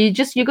things, isn't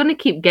it? You're gonna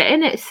keep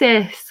getting it,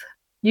 sis.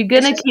 You're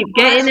gonna keep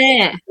getting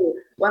it.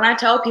 When I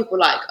tell people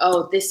like,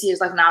 oh, this year's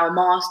like now a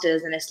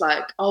master's, and it's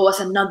like, oh,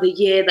 it's another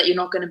year that you're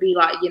not going to be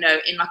like, you know,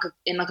 in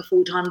like a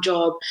full-time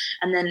job,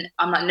 and then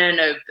I'm like, no,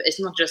 but it's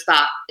not just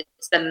that.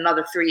 It's then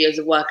another 3 years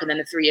of work and then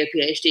a 3-year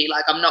PhD.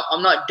 Like, I'm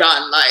not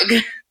done.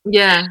 Like,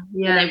 yeah.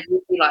 And they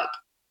would be like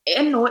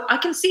annoyed. I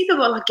can see them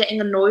like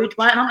getting annoyed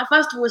by it. And I'm like,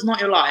 first of all, it's not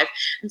your life,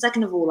 and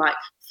second of all, like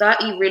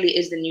 30 really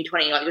is the new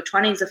 20. Like, your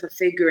 20s are for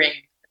figuring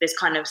this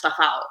kind of stuff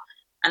out,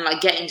 and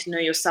like getting to know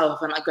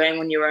yourself and like going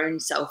on your own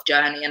self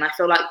journey. And I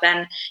feel like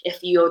then if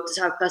you're the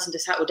type of person to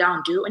settle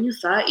down, do it when you're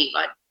 30,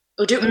 like,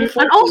 or do it when you're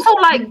 40. And also,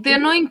 like, the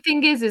annoying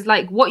thing is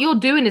like what you're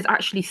doing is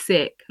actually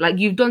sick. Like,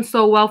 you've done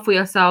so well for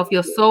yourself.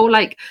 You're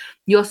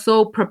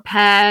so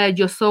prepared.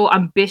 You're so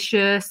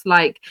ambitious.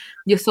 Like,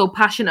 you're so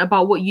passionate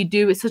about what you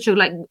do. It's such a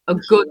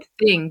good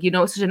thing, you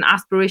know. It's such an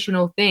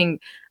aspirational thing.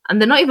 And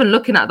they're not even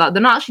looking at that.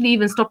 They're not actually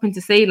even stopping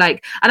to say,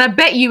 like, and I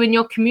bet you in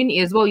your community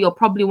as well, you're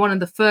probably one of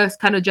the first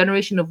kind of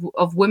generation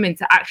of women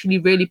to actually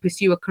really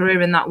pursue a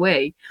career in that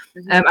way,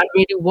 and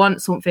really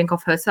want something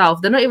of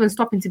herself. They're not even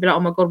stopping to be like,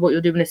 oh my God, what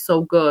you're doing is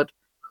so good.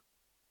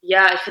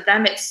 Yeah, for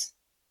them, it's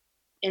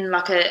in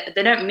like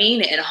they don't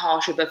mean it in a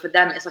harsh way, but for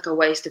them, it's like a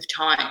waste of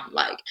time.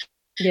 Like,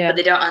 but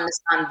they don't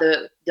understand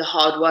the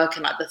hard work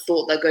and like the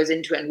thought that goes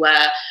into it, and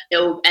where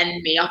it'll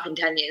end me up in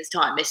 10 years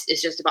time. It's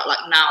just about like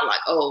now, like,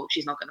 oh,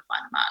 she's not going to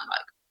find a man.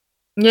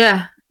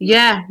 Like,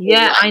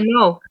 yeah, I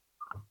know.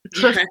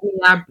 Trust me,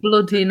 I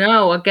bloody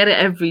know. I get it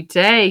every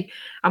day.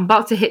 I'm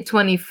about to hit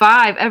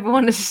 25.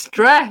 Everyone is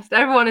stressed.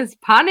 Everyone is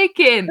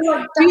panicking.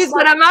 Who's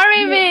gonna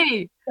marry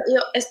me?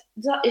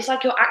 It's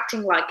like you're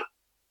acting like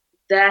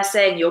they're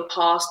saying you're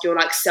past your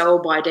like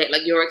sell by date,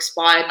 like you're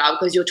expired now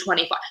because you're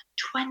 25.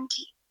 25.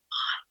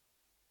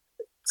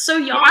 So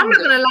young. I'm not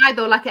gonna lie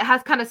though, like it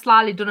has kind of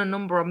slightly done a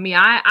number on me.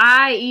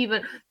 I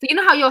even, so you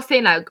know how you're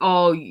saying like,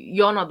 oh,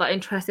 you're not that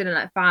interested in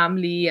like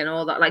family and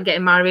all that, like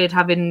getting married,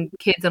 having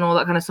kids and all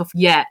that kind of stuff.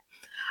 Yeah,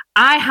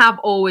 I have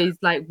always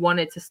like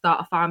wanted to start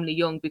a family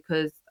young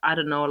because I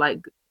don't know, like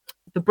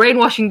the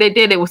brainwashing they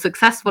did, it was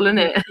successful,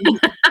 innit?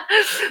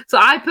 So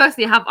I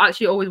personally have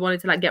actually always wanted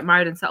to like get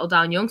married and settle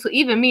down young. So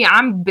even me,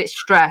 I'm a bit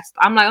stressed.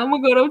 I'm like, oh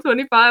my god, I'm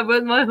 25,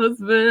 where's my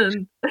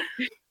husband?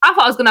 I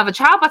thought I was gonna have a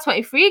child by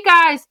 23,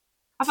 guys.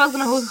 I thought I was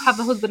gonna have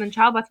a husband and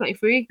child by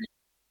 23.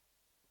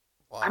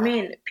 Wow. I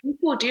mean,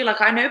 people do,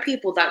 like, I know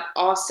people that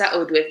are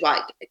settled with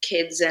like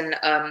kids and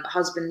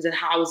husbands and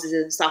houses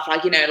and stuff,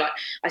 like, you know, like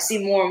I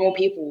see more and more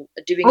people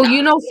doing that.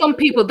 You know, some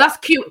people, that's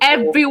cute.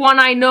 Everyone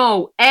I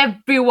know has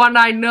a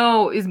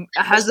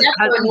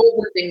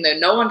northern thing though.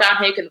 No one down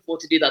here can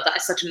afford to do that. That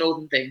is such a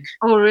northern thing.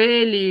 Oh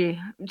really?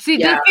 See,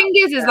 the thing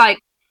is like,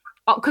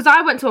 because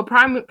I went to a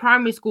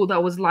primary school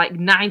that was like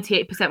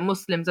 98%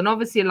 Muslims, and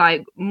obviously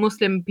like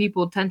Muslim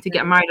people tend to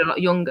get married a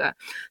lot younger.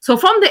 So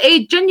from the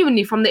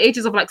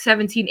ages of like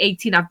 17,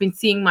 18, I've been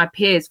seeing my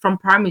peers from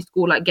primary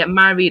school like get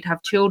married,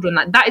 have children.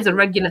 Like that is a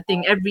regular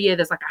thing. Every year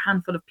there's like a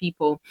handful of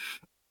people.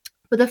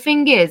 But the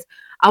thing is,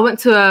 I went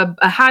to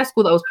a high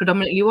school that was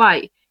predominantly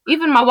white.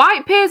 Even my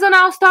white peers are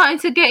now starting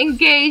to get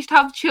engaged,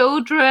 have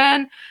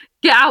children,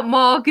 get out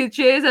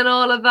mortgages and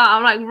all of that.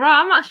 I'm like,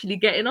 right, I'm actually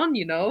getting on,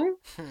 you know.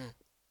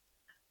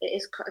 It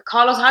is.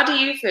 Carlos, how do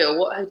you feel?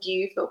 What do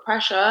you feel?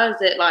 Pressure?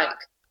 Is it like?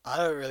 I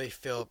don't really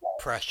feel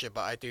pressure,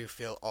 but I do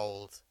feel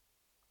old.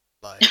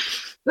 Like,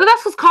 well,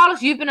 that's because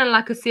Carlos, you've been in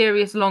like a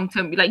serious long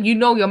term. Like, you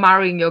know, you're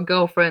marrying your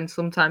girlfriend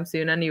sometime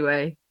soon,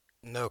 anyway.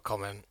 No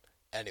comment.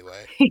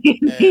 Anyway.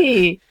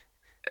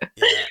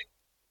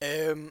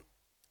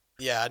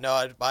 Yeah.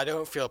 No, I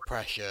don't feel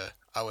pressure.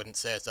 I wouldn't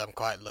say so. I'm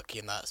quite lucky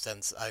in that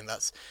sense. I think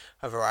that's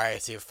a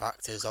variety of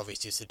factors,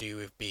 obviously, to do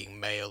with being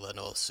male and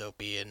also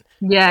being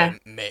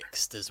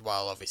mixed as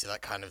well. Obviously,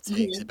 that kind of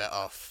takes a bit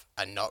off,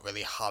 and not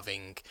really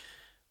having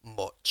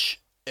much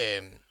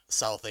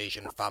South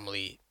Asian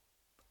family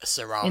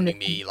surrounding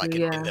me, like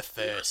in the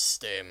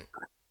first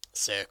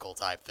circle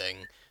type thing.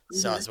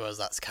 So I suppose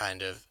that's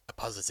kind of a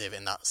positive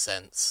in that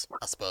sense,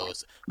 I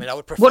suppose. I mean, I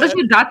would prefer... What does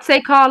your dad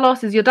say,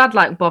 Carlos? Is your dad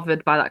like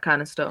bothered by that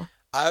kind of stuff?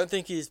 I don't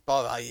think he's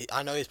bothered.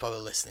 I know he's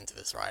probably listening to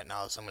this right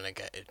now, so I'm going to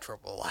get in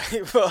trouble.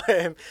 But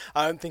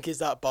I don't think he's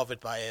that bothered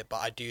by it, but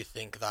I do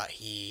think that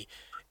he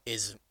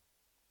is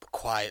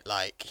quite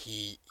like...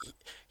 He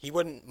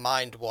wouldn't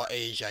mind what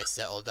age I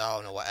settle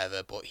down or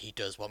whatever, but he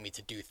does want me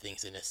to do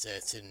things in a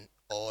certain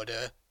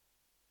order.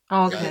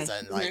 Okay.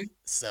 Than,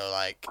 so,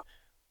 like,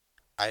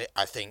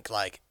 I think,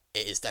 like,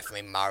 it is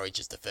definitely marriage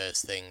is the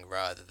first thing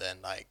rather than,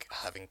 like,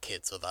 having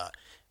kids or that.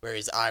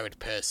 Whereas I would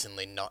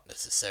personally not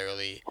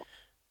necessarily...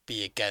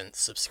 be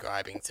against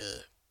subscribing to,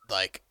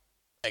 like,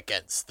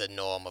 against the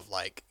norm of,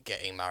 like,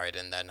 getting married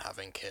and then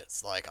having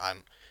kids. Like,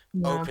 I'm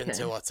open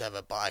to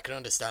whatever, but I can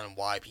understand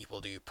why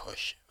people do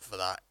push for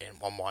that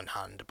on one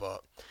hand,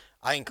 but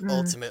I think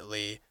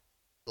ultimately,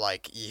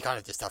 like, you kind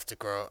of just have to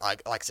grow,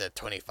 like I said,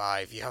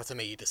 25, you have to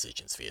make your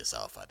decisions for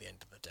yourself at the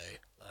end of the day.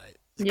 Like,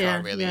 you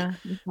can't really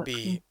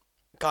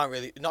can't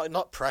really,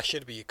 not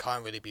pressured, but you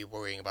can't really be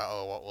worrying about,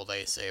 oh, what will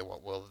they say,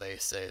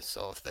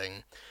 sort of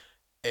thing.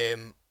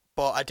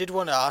 But I did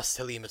want to ask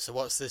Halima, so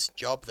what's this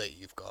job that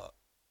you've got?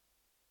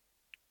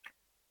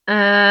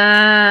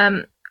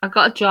 I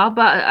got a job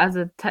as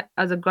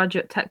a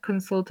graduate tech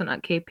consultant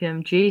at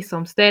KPMG, so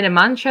I'm staying in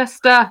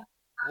Manchester.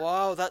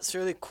 Wow, that's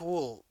really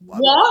cool.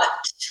 What?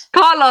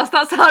 Carlos,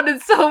 that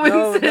sounded so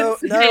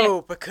insensitive.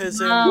 No, because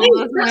KPMG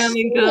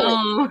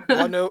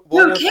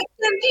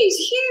is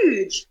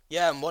huge.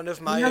 Yeah, and one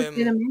of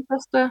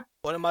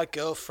my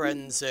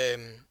girlfriend's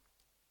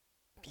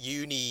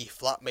uni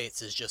flatmates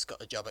has just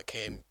got a job at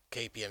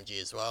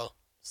KPMG as well.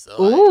 So,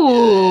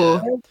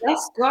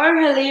 let's go,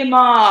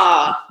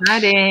 Halima.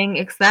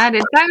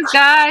 Exciting. Thanks,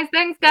 guys.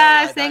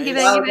 Thank you.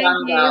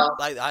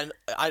 Like,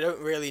 I don't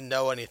really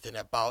know anything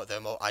about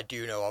them. I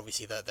do know,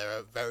 obviously, that they're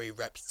a very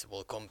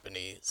reputable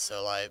company.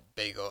 So, like,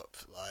 big up,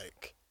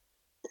 like,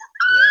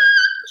 yeah.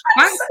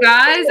 Thanks,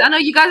 guys. I know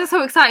you guys are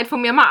so excited for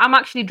me. I'm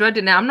actually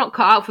dreading it. I'm not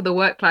cut out for the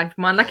work life,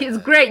 man. Like, it's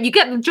great. You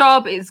get the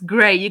job, it's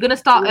great. You're gonna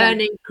start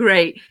earning,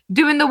 great.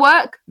 Doing the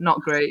work,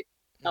 not great.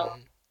 No.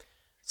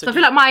 So I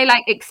feel like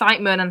my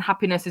excitement and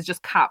happiness is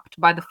just capped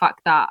by the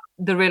fact that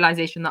the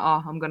realization that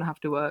I'm gonna have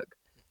to work.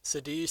 So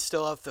do you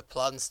still have the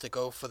plans to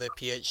go for the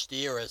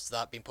PhD, or has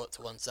that been put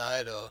to one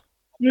side? Or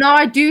no,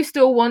 I do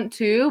still want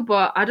to,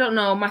 but I don't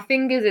know. My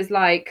thing is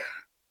like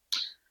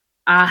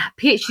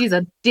PhDs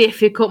are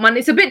difficult, man.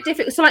 It's a bit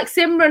difficult. So like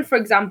Simran, for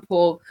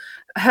example,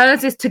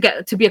 hers is to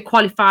get to be a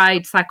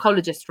qualified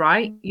psychologist,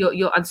 right?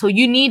 And so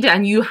you need it,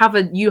 and you have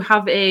a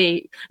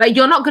like,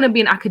 you're not going to be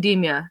in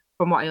academia,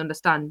 from what I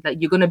understand. Like,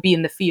 you're going to be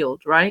in the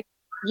field, right?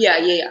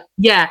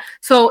 Yeah,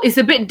 so it's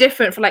a bit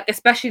different for like,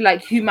 especially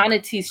like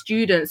humanities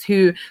students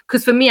who,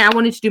 because for me, I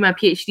wanted to do my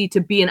PhD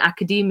to be in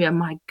academia.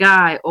 My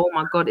guy, oh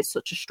my God, it's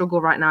such a struggle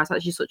right now. It's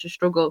actually such a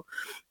struggle.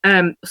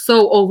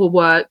 So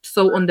overworked,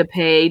 so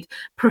underpaid.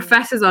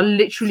 Professors are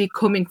literally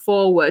coming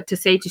forward to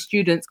say to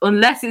students,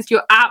 unless it's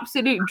your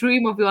absolute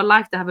dream of your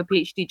life to have a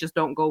PhD, just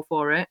don't go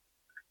for it.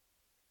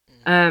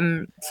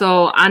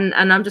 So and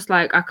I'm just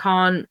like, I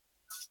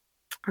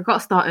gotta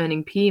start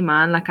earning P,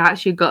 man. Like I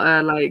actually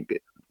gotta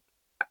like,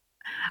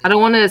 I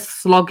don't want to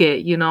slog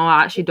it, you know.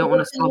 I actually don't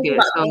want to slog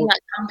it. So like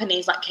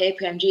companies like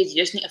KPMGs, you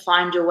just need to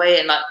find your way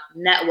and like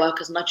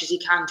network as much as you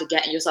can to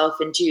get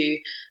yourself into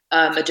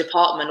a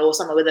department or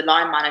somewhere with a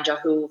line manager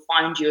who will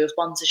find you a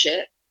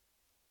sponsorship.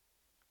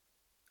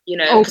 You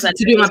know, to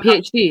do my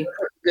PhD.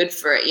 Good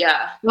for it,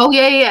 yeah. Oh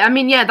yeah. I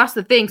mean, yeah, that's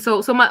the thing.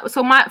 So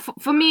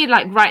for me,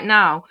 like right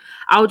now,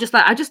 I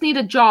just need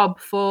a job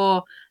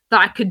that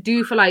I could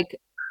do for like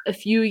a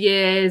few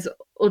years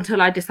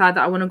until I decide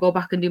that I want to go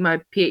back and do my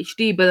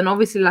PhD. But then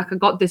obviously, like I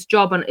got this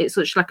job and it's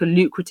such like a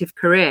lucrative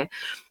career.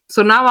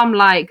 So now I'm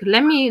like,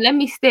 let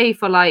me stay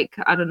for like,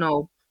 I don't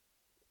know,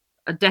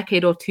 a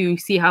decade or two,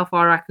 see how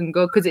far I can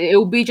go, because it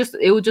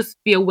will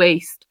just be a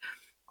waste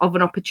of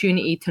an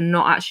opportunity to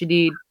not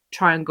actually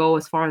try and go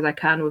as far as I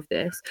can with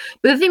this.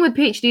 But the thing with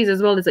PhDs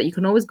as well is that you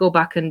can always go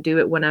back and do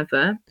it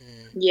whenever.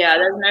 Yeah,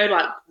 there's no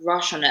like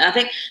rush on it. I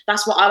think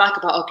that's what I like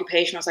about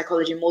occupational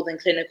psychology more than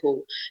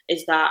clinical,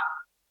 is that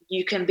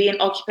you can be an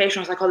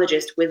occupational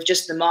psychologist with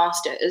just the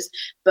masters,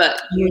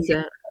 but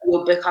you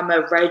will become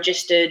a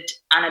registered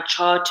and a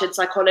chartered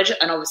psychologist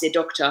and obviously a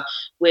doctor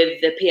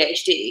with the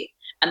PhD.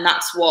 And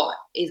that's what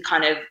is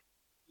kind of,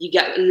 you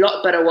get a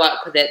lot better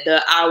work with it.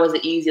 The hours are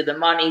easier, the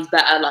money's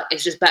better. Like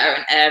it's just better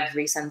in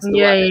every sense of the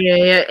word.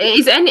 Yeah.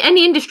 It's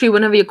any industry.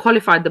 Whenever you're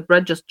qualified, the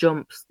bread just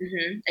jumps.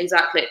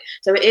 Exactly.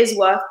 So it is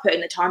worth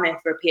putting the time in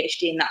for a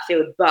PhD in that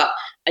field, but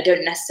I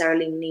don't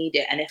necessarily need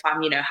it. And if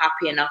I'm,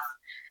 happy enough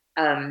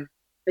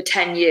for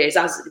 10 years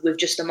as with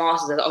just a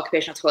master's as an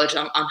occupational psychologist,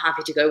 I'm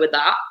happy to go with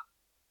that.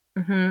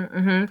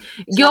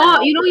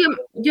 So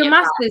your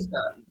master's.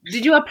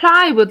 Did you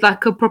apply with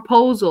like a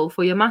proposal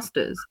for your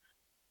master's?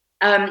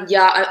 I'm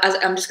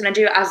just going to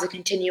do it as a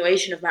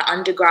continuation of my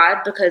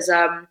undergrad because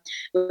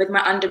with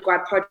my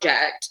undergrad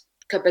project,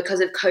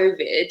 because of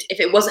COVID, if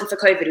it wasn't for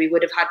COVID, we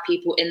would have had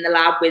people in the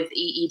lab with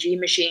EEG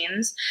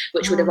machines,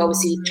 which would have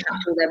obviously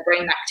tracked all their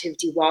brain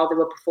activity while they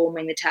were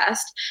performing the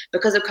test.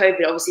 Because of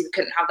COVID, obviously, we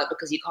couldn't have that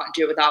because you can't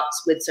do it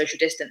with social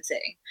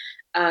distancing.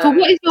 So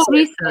what is your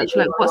research?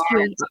 Like,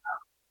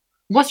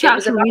 what's your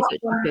actual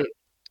research topic?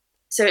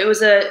 So it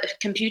was a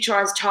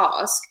computerized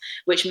task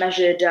which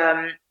measured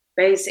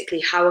basically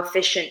how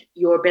efficient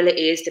your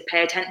ability is to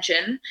pay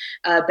attention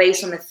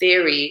based on a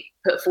theory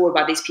put forward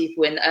by these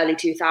people in the early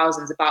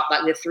 2000s about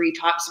like the 3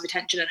 types of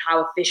attention and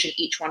how efficient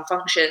each one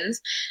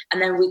functions.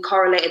 And then we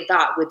correlated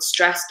that with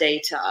stress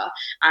data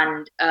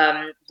and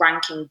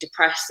ranking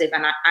depressive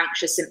and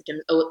anxious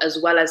symptoms as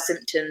well as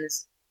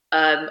symptoms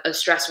of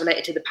stress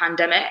related to the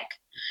pandemic.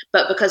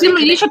 But because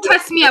you should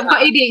test me. I've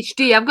got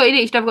ADHD. I've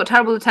got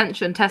terrible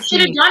attention. Test me.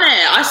 You should have done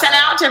it. I sent it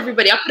out to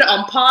everybody. I put it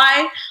on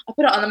pie. I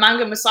put it on the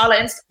mango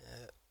masala.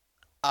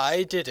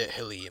 I did it,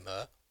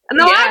 Halima.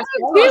 No,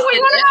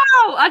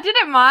 I did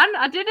it, man.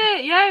 I did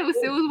it. Yeah, it was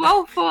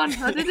well fun.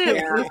 I did it.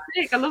 It was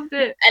sick. I loved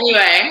it.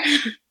 Anyway.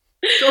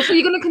 So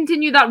you're going to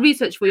continue that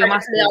research for your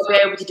master's? I'll be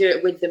able to do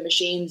it with the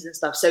machines and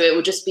stuff. So it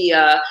will just be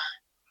an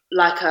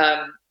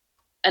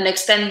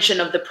extension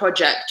of the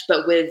project,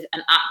 but with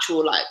an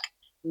actual like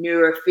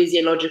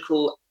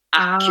neurophysiological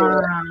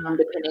accurate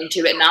underpinning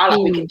to it now.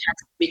 Like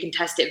we can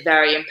test it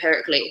very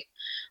empirically.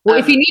 Well,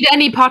 if you need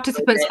any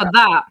participants for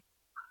that,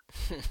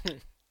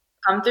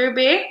 come through,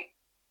 B.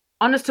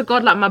 Honest to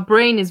God, like my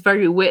brain is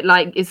very weird.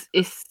 Like it's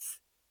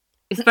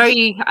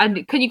very.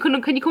 And can you come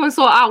and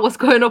sort out what's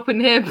going up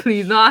in here,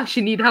 please? No, I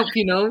actually need help.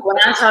 When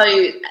I tell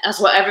you, that's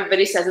what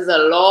everybody says. There's a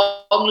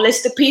long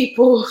list of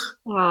people.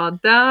 Oh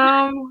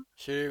damn!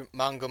 Shoot,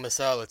 mango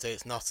masala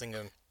takes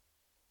Nottingham.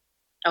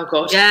 Oh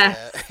god. Yeah.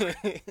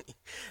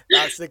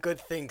 That's the good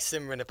thing,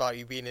 Simran, about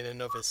you being in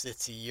another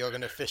city. You're going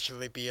to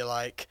officially be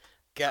like,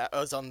 get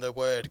us on the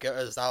word, get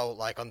us out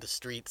like on the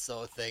streets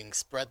sort of thing.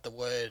 Spread the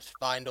word,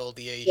 find all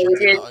the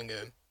Asians in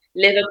Nottingham.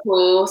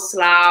 Liverpool,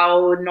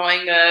 Slough,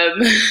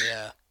 Nottingham.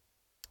 Yeah.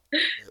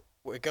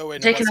 We're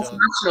going taking us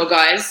international,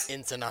 guys.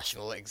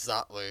 International,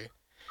 exactly.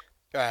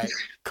 Right.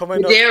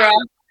 Coming up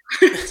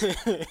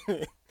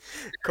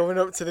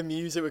to the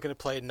music we're going to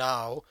play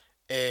now.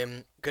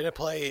 Gonna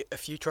play a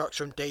few tracks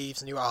from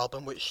Dave's new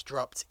album, which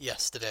dropped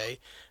yesterday.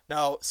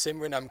 Now,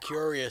 Simran, I'm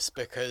curious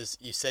because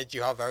you said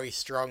you have very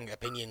strong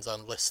opinions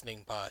on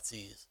listening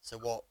parties. So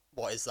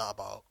what is that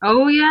about?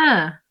 Oh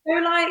yeah. So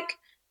like,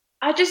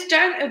 I just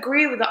don't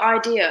agree with the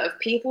idea of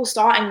people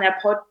starting their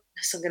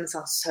This is going to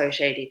sound so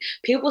shady.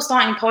 People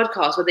starting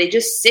podcasts where they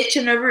just sit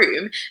in a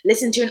room,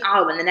 listen to an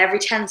album, and then every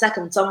 10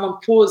 seconds someone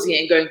pausing it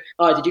and going,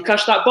 "Oh, did you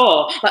catch that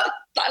bar?"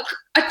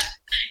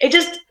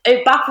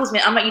 It baffles me.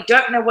 I'm like, you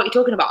don't know what you're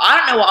talking about. I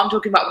don't know what I'm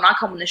talking about when I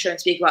come on the show and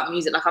speak about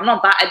music. Like, I'm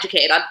not that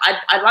educated.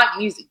 I like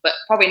music, but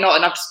probably not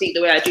enough to speak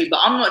the way I do. But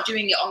I'm not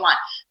doing it on like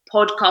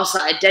podcasts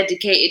that are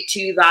dedicated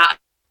to that.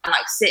 And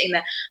like sitting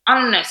there, I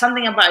don't know,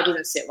 something about it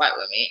doesn't sit right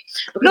with me.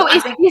 No,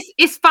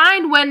 it's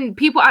fine when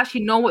people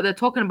actually know what they're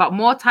talking about.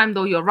 More time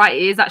though, you're right.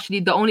 It is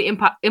actually the only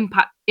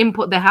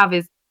input they have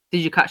is, did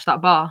you catch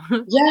that bar?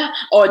 Yeah.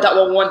 Oh, that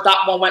one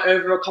went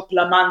over a couple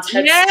of man's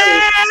heads.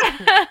 Yeah.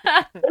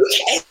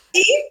 Okay.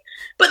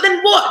 But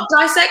then what?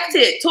 Dissect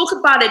it. Talk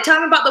about it.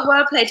 Tell me about the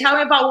wordplay. Tell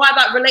me about why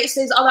that relates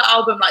to his other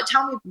album. Like,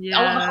 tell me.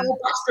 I want the whole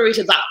backstory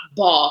to that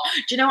bar.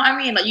 Do you know what I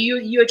mean? Like,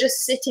 you're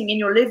just sitting in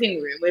your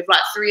living room with like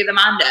three of them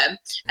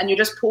and you're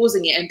just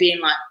pausing it and being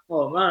like,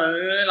 oh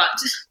no, like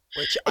just.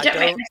 Which it don't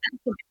make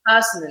sense to me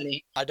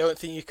personally. I don't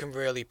think you can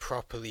really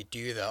properly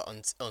do that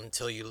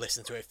until you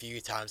listen to it a few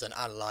times and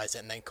analyze it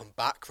and then come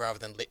back rather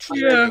than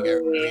literally doing a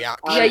reaction.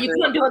 Yeah, you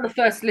can't do it on the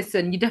first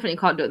listen. You definitely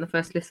can't do it on the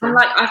first listen. And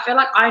like, I feel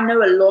like I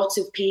know a lot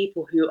of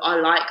people who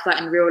are like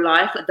that in real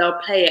life. Like, they'll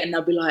play it and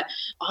they'll be like,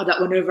 oh, that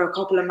went over a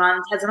couple of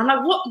man's heads. And I'm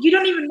like, what? You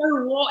don't even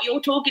know what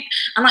you're talking.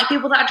 And like,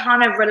 people that are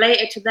trying to relate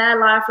it to their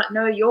life, like,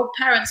 no, your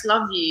parents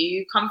love you.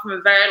 You come from a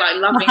very like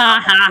loving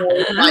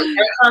household. Like,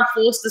 they're trying to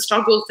force the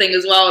struggle thing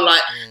as well.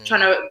 Like,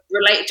 trying to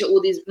relate to all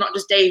these, not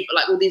just Dave, but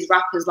like all these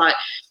rappers, like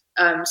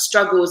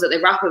struggles that they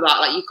rap about.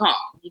 Like, you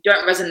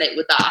don't resonate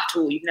with that at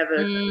all. You've never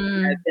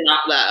been out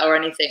there or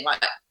anything.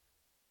 Like,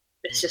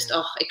 it's just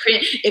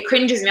it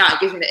cringes me out. It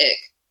gives me the ick.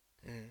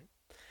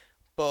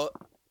 But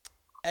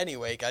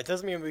anyway, guys,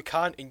 doesn't mean we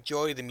can't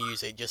enjoy the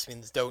music. It just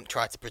means don't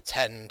try to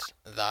pretend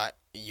that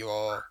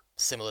you're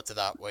similar to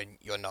that when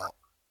you're not.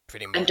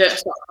 Pretty much. And don't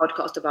start a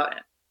podcast about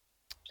it,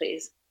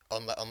 please.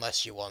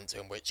 Unless you want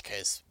to, in which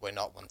case we're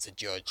not one to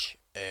judge.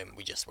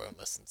 We just won't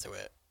listen to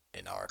it.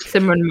 In our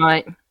opinion. Simran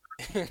might.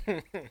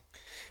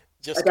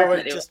 just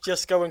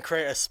go and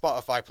create a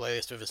Spotify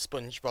playlist with a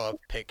SpongeBob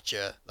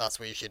picture. That's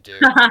what you should do.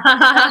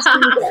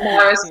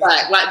 More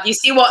respect. Like, you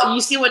see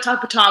what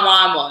type of time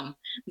I'm on.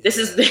 This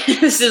is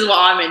what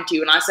I'm into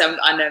when I say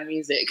I know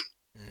music.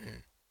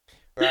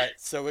 Right.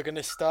 So we're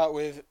gonna start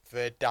with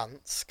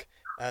Verdansk.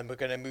 And we're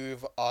going to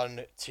move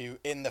on to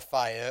In the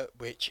Fire,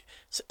 which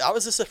that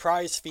was a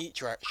surprise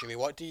feature, actually.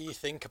 What do you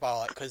think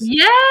about it? Because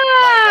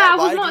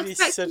why did he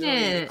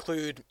suddenly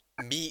include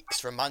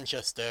Meeks from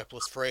Manchester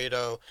plus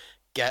Fredo,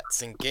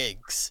 Getz, and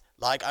Giggs?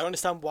 Like, I don't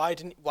understand why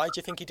do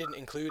you think he didn't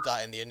include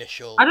that in the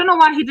initial? I don't know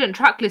why he didn't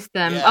tracklist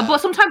them. Yeah.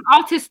 But sometimes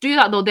artists do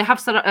that though. They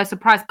have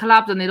surprise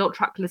collabs and they don't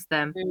tracklist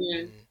them.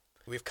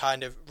 We've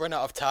kind of run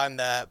out of time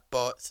there,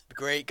 but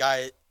great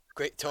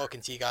talking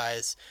to you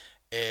guys.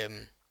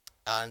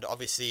 And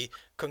obviously,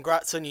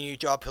 congrats on your new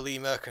job,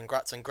 Halima.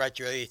 Congrats on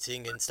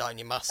graduating and starting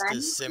your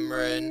masters,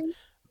 Simran.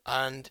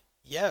 And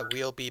yeah,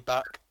 we'll be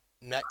back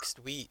next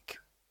week.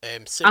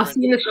 Simran, I'll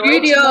see you in the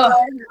studio.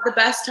 The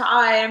best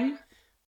time.